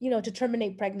to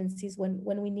terminate pregnancies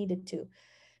when we needed to.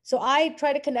 So I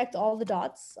try to connect all the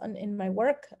dots in my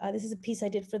work. This is a piece I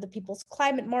did for the People's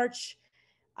Climate March.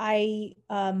 I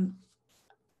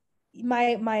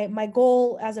my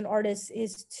goal as an artist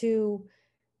is to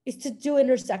do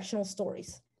intersectional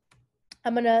stories.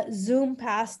 I'm gonna zoom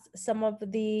past some of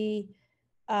the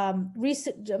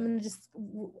recent.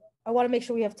 I want to make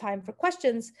sure we have time for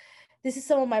questions. This is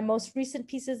some of my most recent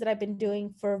pieces that I've been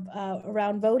doing for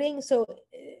around voting. So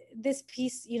this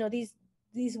piece,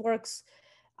 these works,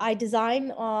 I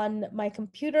design on my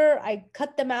computer. I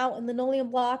cut them out in linoleum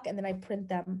block, and then I print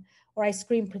them, or I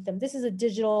screen print them. This is a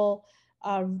digital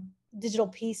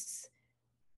piece.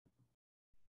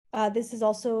 This is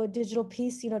also a digital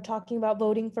piece, talking about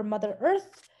voting for Mother Earth,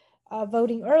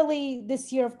 voting early.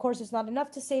 This year, of course, it's not enough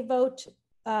to say vote.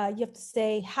 You have to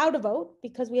say how to vote,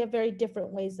 because we have very different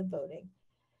ways of voting.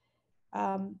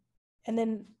 And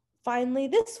then finally,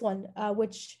 this one,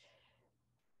 which,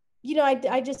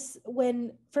 I just,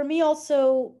 for me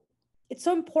also, it's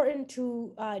so important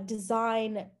to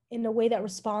design in a way that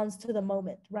responds to the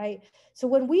moment, right? So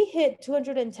when we hit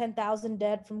 210,000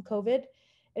 dead from COVID,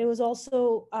 it was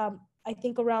also, I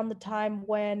think, around the time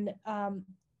when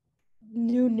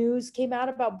new news came out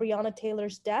about Breonna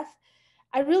Taylor's death.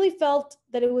 I really felt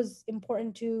that it was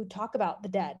important to talk about the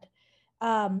dead.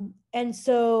 And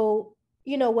so,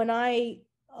 when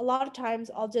a lot of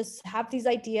times I'll just have these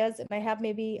ideas and I have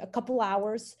maybe a couple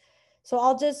hours. So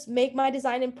I'll just make my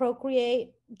design in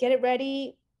Procreate, get it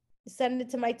ready, send it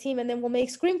to my team, and then we'll make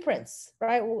screen prints,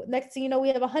 right? Well, next thing you know, we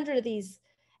have 100 of these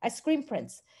as screen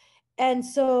prints. And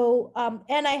so,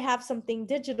 and I have something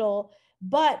digital,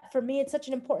 but for me, it's such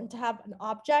an important to have an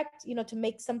object, to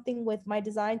make something with my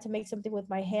design, to make something with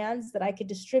my hands that I could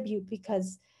distribute,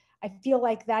 because I feel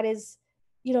like that is,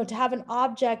 to have an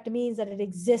object means that it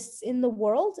exists in the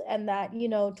world, and that,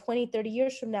 20, 30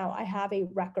 years from now, I have a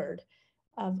record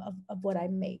of what I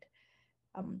made.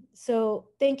 So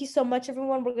thank you so much,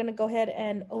 everyone. We're going to go ahead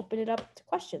and open it up to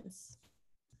questions.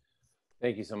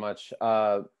 Thank you so much.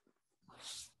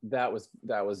 That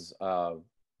was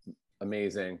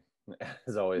amazing,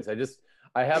 as always.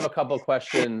 I have a couple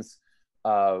questions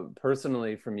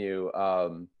personally from you.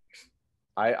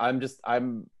 I'm just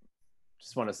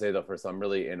want to say though, first, I'm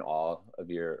really in awe of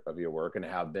your work, and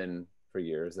have been for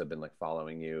years. I've been like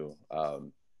following you,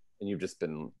 and you've just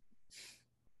been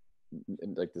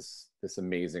like this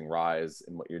amazing rise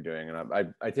in what you're doing,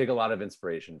 and I take a lot of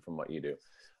inspiration from what you do.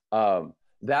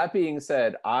 That being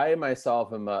said, I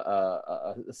myself am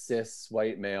a cis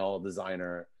white male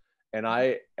designer, and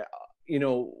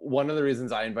one of the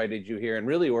reasons I invited you here and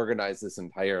really organized this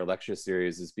entire lecture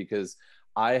series is because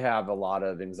I have a lot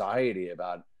of anxiety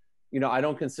about, I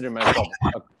don't consider myself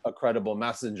a credible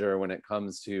messenger when it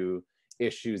comes to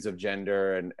issues of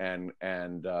gender and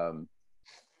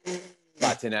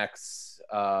Latinx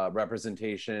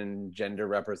representation, gender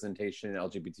representation,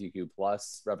 LGBTQ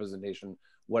plus representation,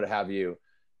 what have you,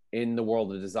 in the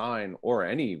world of design, or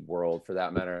any world for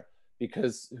that matter,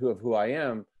 because of who I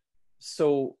am.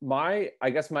 So I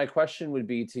guess my question would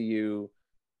be to you,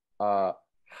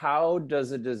 how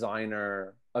does a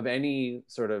designer of any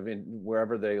sort of,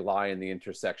 wherever they lie in the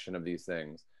intersection of these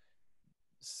things,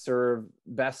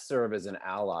 best serve as an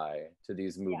ally to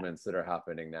these movements that are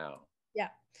happening now? Yeah.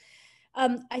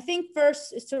 I think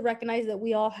first is to recognize that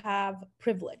we all have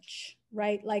privilege,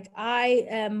 right? Like, I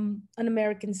am an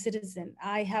American citizen.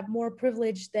 I have more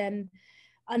privilege than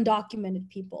undocumented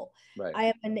people. Right. I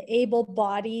am an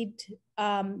able-bodied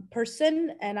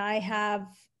person, and I have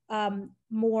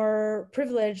more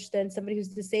privilege than somebody who's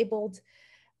disabled.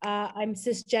 I'm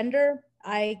cisgender.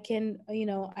 I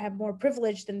have more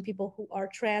privilege than people who are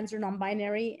trans or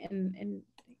non-binary in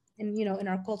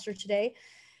our culture today.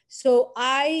 So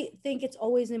I think it's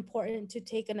always important to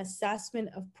take an assessment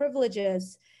of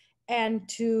privileges and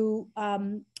to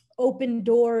open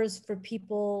doors for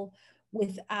people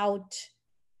without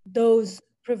those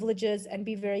privileges, and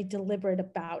be very deliberate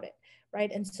about it,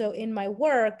 right? And so in my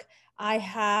work, I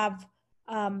have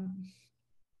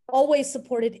always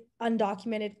supported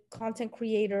undocumented content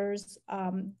creators.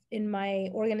 In my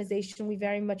organization, we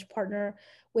very much partner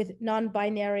with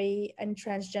non-binary and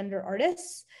transgender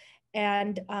artists.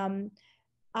 And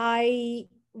I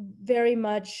very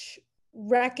much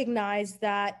recognize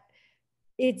that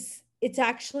it's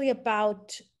actually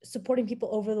about supporting people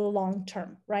over the long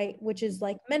term, right? Which is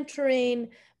like mentoring,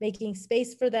 making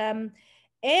space for them.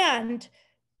 And,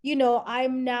 you know, I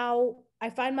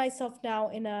find myself now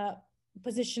in a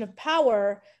position of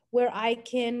power where I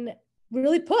can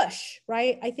really push,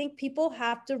 right? I think people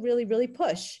have to really, really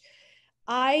push.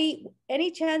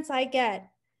 Any chance I get,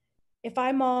 if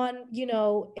I'm on, you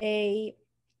know, a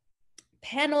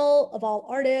panel of all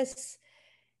artists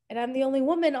and I'm the only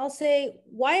woman, I'll say,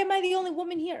 why am I the only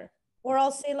woman here? Or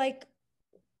I'll say, like,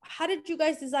 how did you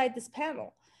guys decide this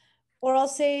panel? Or I'll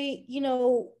say, you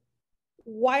know,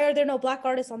 why are there no Black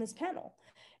artists on this panel?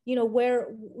 You know,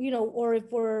 where, you know, or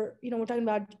if we're, you know, we're talking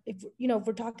about, if, you know, if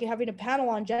we're talking, having a panel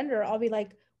on gender, I'll be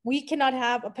like, we cannot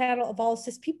have a panel of all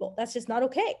cis people. That's just not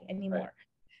okay anymore. Right.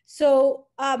 So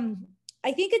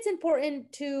I think it's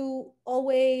important to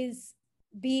always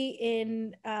be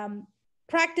in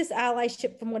practice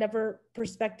allyship from whatever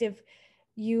perspective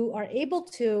you are able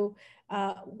to,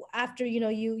 after, you know,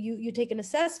 you take an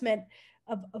assessment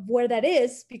of where that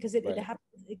is, because it, right.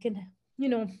 it can, you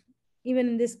know, even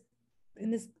in this,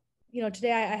 you know,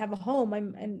 today I have a home.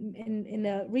 I'm in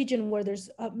a region where there's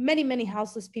many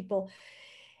houseless people,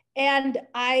 and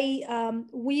I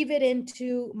weave it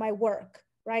into my work,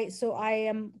 right? So I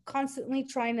am constantly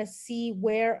trying to see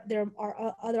where there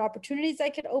are other opportunities I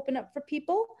can open up for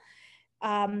people.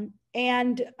 Yeah,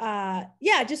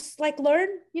 just like learn,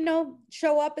 you know,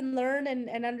 show up and learn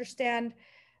and understand.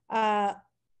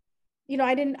 You know,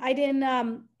 I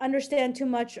didn't understand too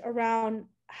much around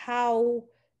how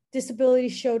disability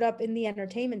showed up in the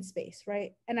entertainment space,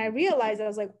 right? And I realized, I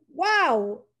was like,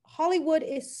 wow, Hollywood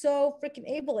is so freaking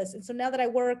ableist. And so now that I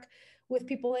work with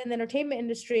people in the entertainment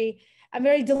industry, I'm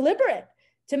very deliberate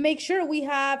to make sure we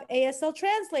have ASL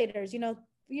translators, you know,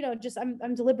 just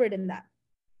I'm deliberate in that.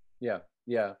 Yeah.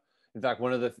 In fact,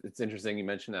 it's interesting you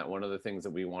mentioned that. One of the things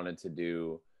that we wanted to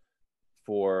do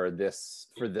for this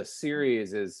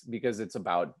series is, because it's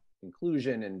about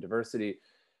inclusion and diversity,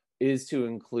 is to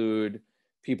include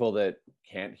people that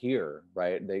can't hear,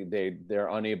 right? They're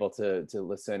unable to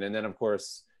listen. And then of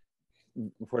course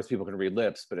people can read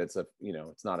lips, but it's a, you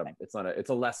know, it's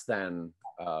a less than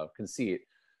conceit.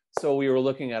 So we were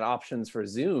looking at options for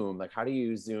Zoom, like how do you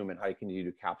use Zoom and how can you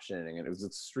do captioning? And it was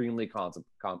extremely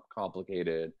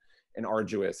complicated and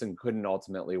arduous and couldn't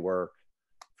ultimately work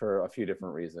for a few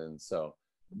different reasons. So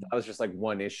that was just like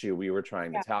one issue we were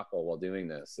trying to tackle while doing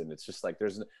this. And it's just like,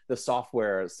 there's the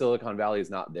software, Silicon Valley is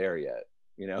not there yet.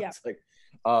 You know, it's like,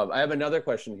 I have another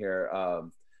question here.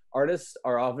 Artists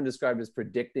are often described as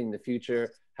predicting the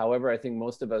future. However, I think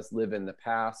most of us live in the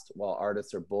past, while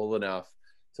artists are bold enough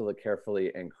to look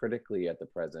carefully and critically at the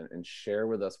present and share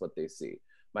with us what they see.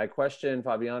 My question,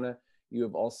 Favianna, you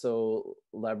have also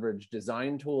leveraged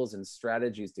design tools and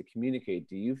strategies to communicate.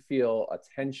 Do you feel a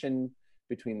tension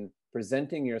between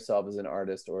presenting yourself as an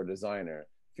artist or a designer?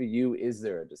 For you, is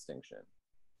there a distinction?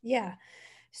 Yeah.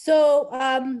 So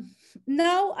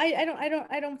no,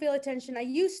 I don't feel a tension. I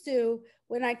used to,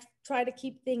 when I try to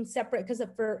keep things separate, because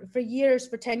for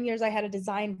 10 years I had a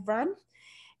design firm,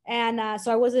 and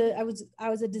so I was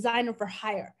a designer for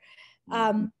hire.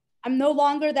 I'm no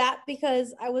longer that,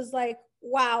 because I was like,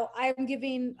 wow,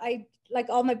 like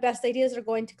all my best ideas are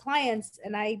going to clients,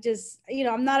 and I just, you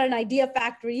know, I'm not an idea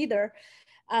factory either.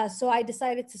 So I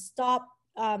decided to stop.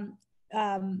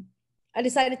 I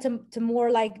decided to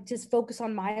more like just focus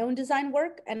on my own design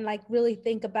work and like really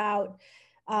think about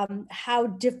how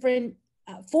different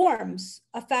forms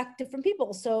affect different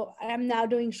people. So I'm now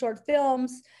doing short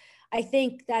films. I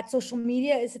think that social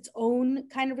media is its own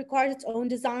kind of, requires its own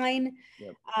design,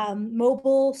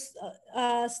 mobile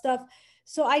stuff.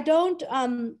 So I don't,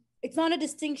 it's not a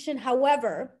distinction.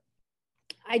 However,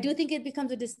 I do think it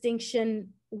becomes a distinction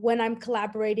when I'm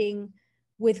collaborating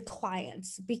with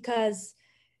clients, because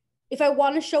if I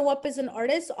want to show up as an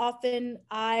artist, often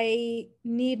I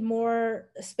need more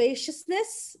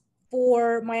spaciousness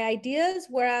for my ideas.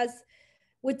 Whereas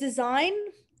with design,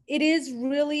 it is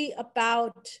really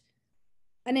about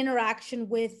an interaction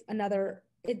with another.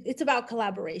 It's about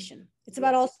collaboration. It's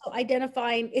about also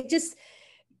identifying,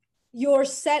 your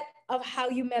set of how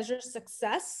you measure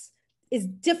success is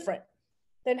different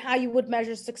than how you would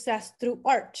measure success through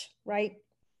art, right?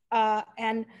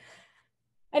 And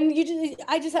I'm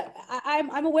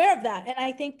aware of that. And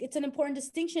I think it's an important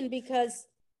distinction, because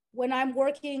when I'm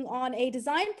working on a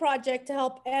design project to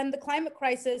help end the climate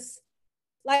crisis,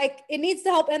 like it needs to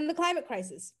help end the climate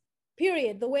crisis,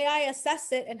 period. The way I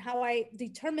assess it and how I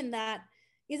determine that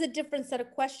is a different set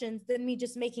of questions than me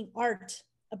just making art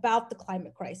about the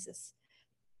climate crisis.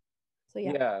 So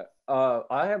yeah. Yeah,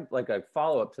 I have like a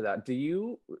follow-up to that.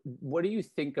 What do you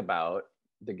think about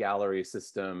the gallery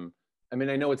system? I mean,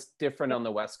 I know it's different on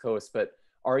the West Coast, but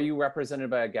are you represented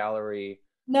by a gallery?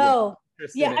 No.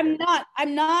 Yeah, I'm not.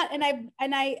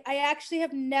 And I actually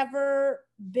have never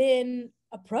been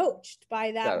approached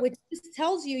by that, which just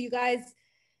tells you, you guys,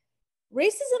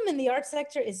 racism in the art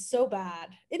sector is so bad.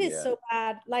 It is so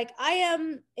bad. Like, I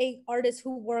am a artist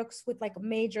who works with like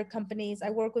major companies. I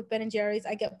work with Ben and Jerry's.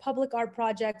 I get public art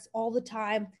projects all the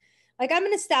time. Like, I'm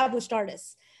an established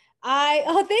artist.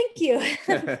 Thank you.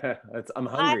 I'm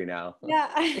hungry now. Yeah.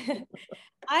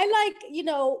 I like, you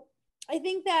know, I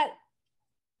think that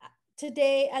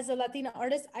today as a Latina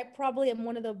artist, I probably am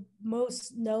one of the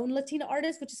most known Latina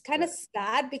artists, which is kind of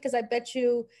sad because I bet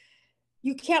you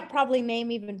can't probably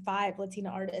name even 5 Latina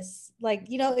artists. Like,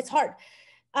 you know, it's hard.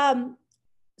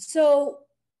 So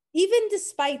even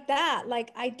despite that, like,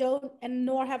 I don't, and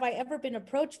nor have I ever been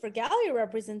approached for gallery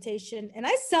representation. And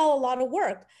I sell a lot of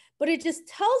work, but it just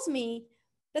tells me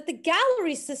that the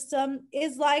gallery system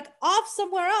is like off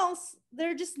somewhere else.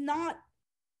 They're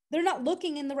not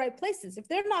looking in the right places. If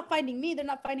they're not finding me, they're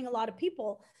not finding a lot of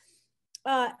people.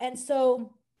 And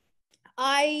so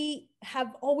I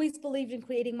have always believed in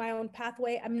creating my own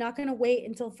pathway. I'm not going to wait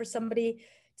until for somebody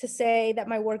to say that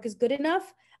my work is good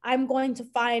enough. I'm going to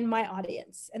find my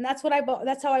audience. And that's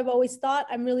how I've always thought.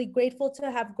 I'm really grateful to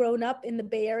have grown up in the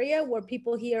Bay Area where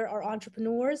people here are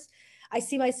entrepreneurs. I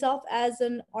see myself as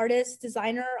an artist,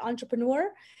 designer,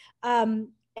 entrepreneur.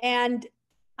 And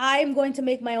I'm going to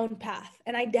make my own path.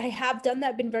 And I have done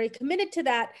that, been very committed to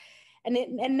that. And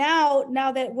now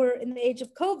that we're in the age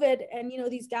of COVID and, you know,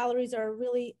 these galleries are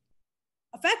really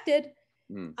affected,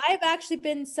 I've actually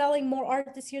been selling more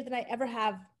art this year than I ever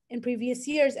have in previous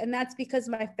years. And that's because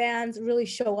my fans really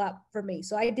show up for me.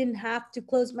 So I didn't have to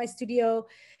close my studio.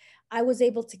 I was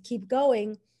able to keep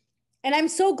going. And I'm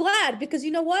so glad because,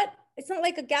 you know what? It's not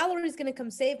like a gallery is going to come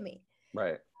save me.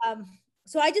 Right.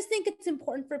 So I just think it's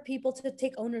important for people to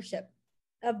take ownership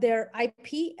of their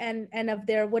IP and of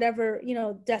their whatever, you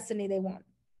know, destiny they want.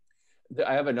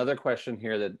 I have another question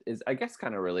here that is, I guess,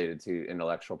 kind of related to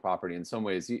intellectual property in some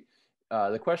ways.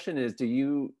 The question is,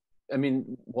 the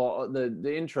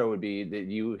intro would be that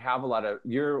you have a lot of,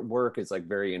 your work is like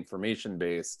very information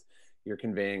based. You're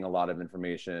conveying a lot of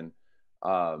information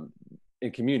and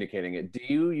communicating it. Do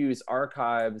you use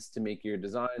archives to make your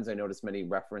designs? I noticed many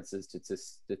references to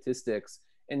statistics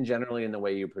and generally in the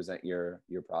way you present your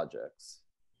projects.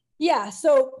 Yeah,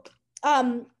 so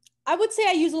I would say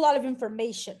I use a lot of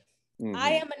information.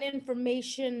 I am an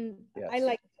information, I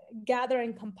like gather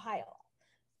and compile.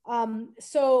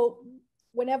 So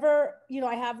whenever, you know,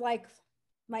 I have like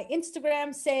my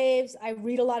Instagram saves, I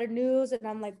read a lot of news and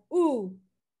I'm like, ooh,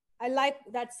 I like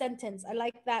that sentence. I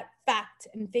like that fact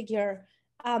and figure.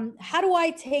 How do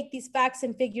I take these facts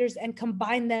and figures and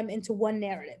combine them into one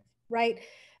narrative, right?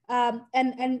 And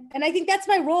I think that's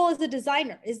my role as a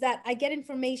designer, is that I get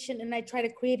information and I try to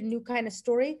create a new kind of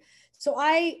story. So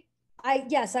I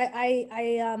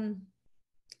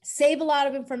save a lot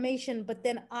of information, but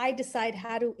then I decide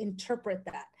how to interpret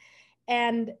that.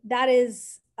 And that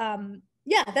is,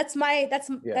 that's my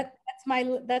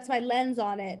lens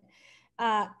on it.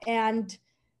 I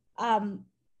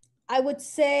would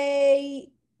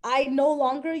say I no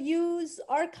longer use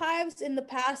archives. In the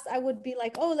past, I would be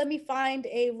like, oh, let me find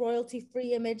a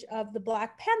royalty-free image of the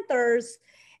Black Panthers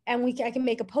and I can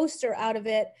make a poster out of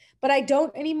it. But I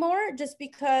don't anymore, just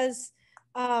because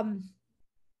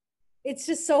it's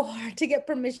just so hard to get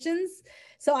permissions.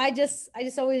 So I just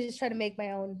always just try to make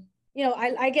my own, you know,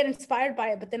 I get inspired by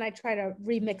it, but then I try to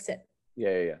remix it.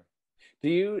 Yeah. Do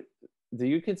you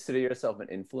consider yourself an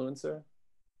influencer?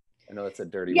 I know that's a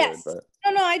dirty word, but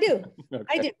no, I do.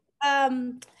 Okay.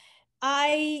 I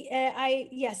do.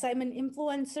 Yes, I'm an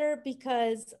influencer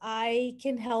because I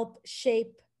can help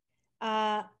shape.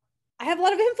 I have a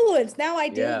lot of influence now. I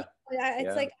do. Yeah.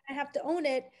 It's like I have to own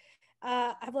it.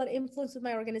 I have a lot of influence with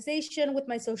my organization, with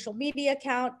my social media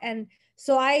account, and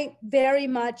so I very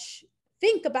much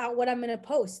think about what I'm going to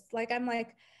post. Like, I'm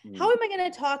like, how am I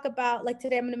going to talk about, like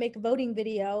today I'm going to make a voting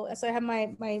video. So I have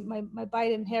my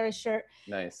Biden Harris shirt.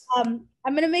 Nice. I'm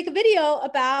going to make a video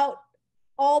about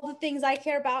all the things I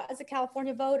care about as a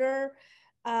California voter.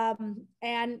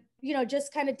 And, you know,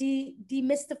 just kind of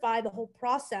demystify the whole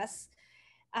process.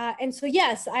 And so,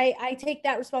 yes, I take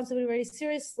that responsibility very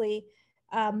seriously.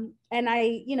 And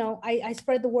I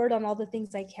spread the word on all the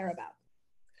things I care about.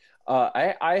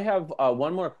 I have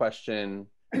one more question,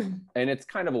 and it's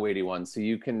kind of a weighty one, so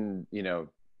you can,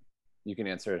 you can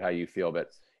answer it how you feel,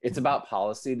 but it's about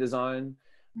policy design.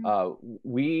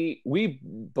 We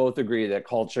both agree that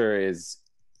culture is,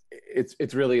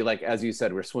 it's really, like, as you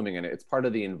said, we're swimming in it. It's part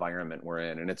of the environment we're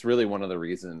in, and it's really one of the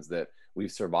reasons that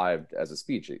we've survived as a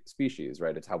species,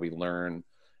 right? It's how we learn,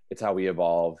 it's how we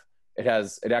evolve.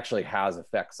 It actually has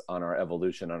effects on our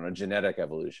evolution, on our genetic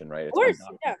evolution, right? Of course,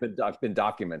 Been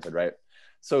documented, right?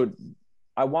 So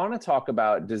I want to talk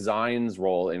about design's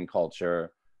role in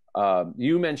culture.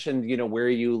 You mentioned, where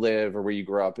you live or where you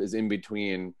grew up is in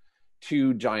between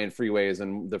two giant freeways,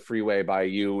 and the freeway by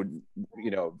you,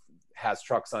 has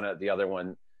trucks on it. The other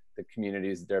one, the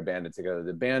communities, they're banded together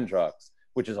to ban trucks,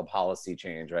 which is a policy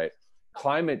change, right?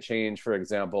 Climate change, for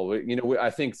example,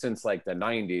 I think since like the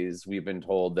 90s, we've been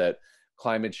told that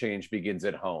climate change begins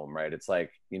at home, right? It's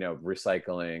like,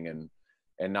 recycling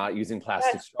and not using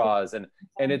plastic straws. And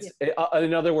it's,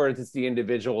 in other words, it's the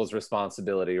individual's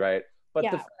responsibility, right? But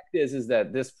the fact is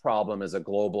that this problem is a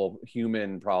global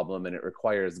human problem, and it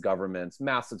requires governments,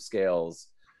 massive scales,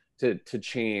 to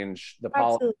change the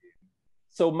policy. Absolutely.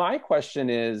 So my question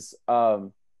is,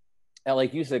 and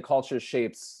like you said, culture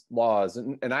shapes laws,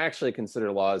 and I actually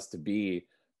consider laws to be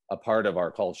a part of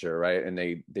our culture, right? And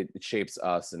it shapes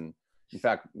us. And in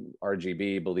fact,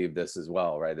 RGB believe this as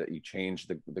well, right? That you change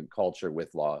the culture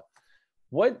with law.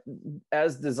 What,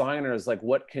 as designers, like,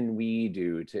 what can we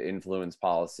do to influence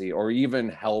policy or even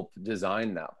help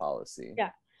design that policy?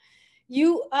 Yeah,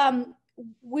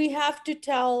 we have to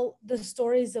tell the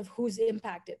stories of who's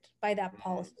impacted by that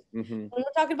policy. When we're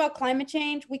talking about climate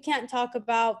change, we can't talk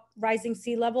about rising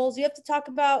sea levels. You have to talk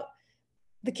about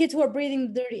the kids who are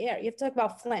breathing dirty air. You have to talk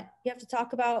about Flint. You have to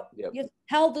talk about, you have to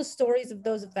tell the stories of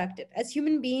those affected. As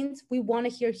human beings, we want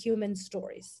to hear human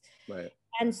stories. Right.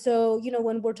 And so,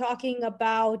 when we're talking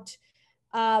about,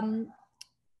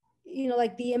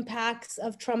 like the impacts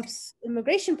of Trump's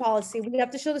immigration policy, we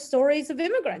have to show the stories of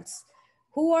immigrants.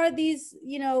 Who are these,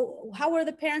 how are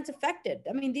the parents affected?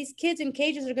 I mean, these kids in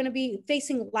cages are going to be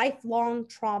facing lifelong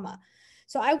trauma.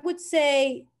 So I would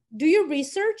say, do your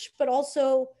research, but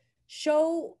also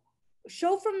show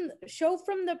from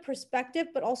the perspective,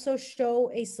 but also show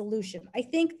a solution. I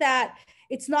think that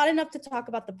it's not enough to talk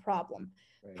about the problem.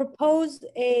 Right. Propose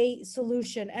a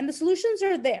solution, and the solutions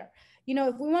are there.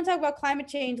 If we want to talk about climate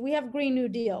change, we have Green New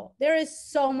Deal. There is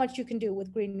so much you can do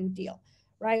with Green New Deal.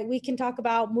 Right? We can talk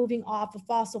about moving off of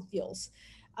fossil fuels.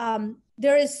 I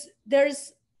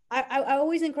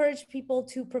always encourage people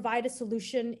to provide a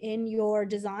solution in your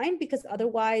design, because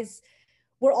otherwise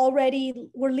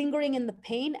we're lingering in the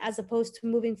pain as opposed to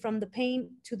moving from the pain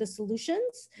to the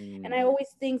solutions. And I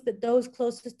always think that those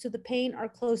closest to the pain are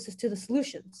closest to the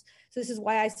solutions. So this is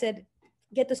why I said,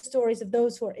 get the stories of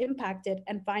those who are impacted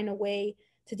and find a way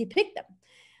to depict them.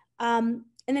 And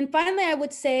then finally, I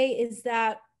would say is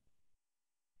that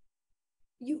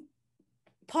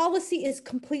policy is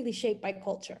completely shaped by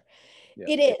culture. Yeah.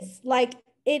 It is like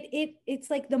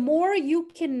it's like the more you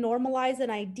can normalize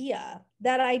an idea,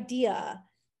 that idea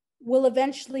will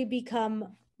eventually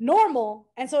become normal,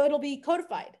 and so it'll be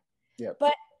codified. Yeah.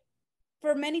 But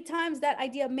for many times that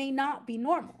idea may not be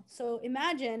normal. So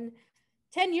imagine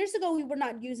 10 years ago we were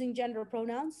not using gender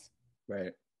pronouns.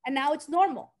 Right. And now it's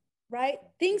normal, right?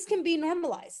 Things can be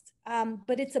normalized.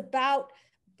 But it's about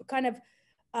kind of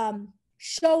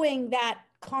showing that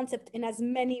concept in as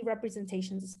many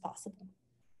representations as possible.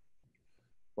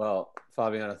 Well,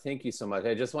 Favianna, thank you so much.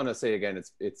 I just want to say again,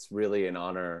 it's really an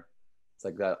honor. It's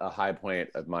like a high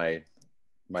point of my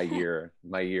year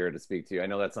to speak to you. I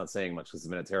know that's not saying much because it's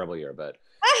been a terrible year, but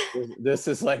this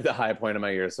is like the high point of my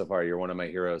year so far. You're one of my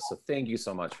heroes. So thank you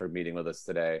so much for meeting with us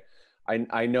today.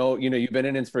 I know, you've been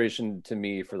an inspiration to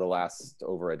me for the last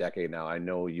over a decade now. I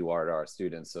know you are to our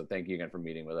students. So thank you again for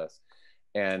meeting with us.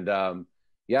 And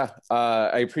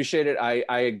I appreciate it.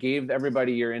 I gave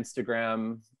everybody your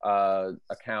Instagram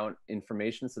account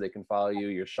information so they can follow you.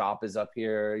 Your shop is up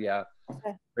here. Yeah.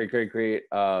 Okay. Great.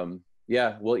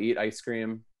 Yeah, we'll eat ice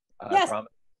cream. Yes. I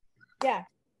promise. Yeah.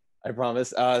 I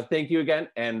promise. Thank you again.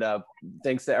 And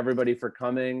thanks to everybody for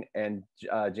coming, and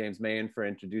James Mahon for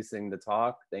introducing the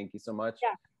talk. Thank you so much.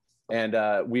 Yeah.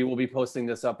 And we will be posting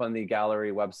this up on the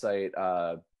gallery website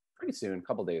pretty soon, a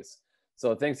couple days.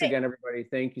 So thanks again, everybody.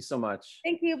 Thank you so much.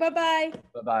 Thank you. Bye-bye.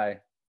 Bye-bye.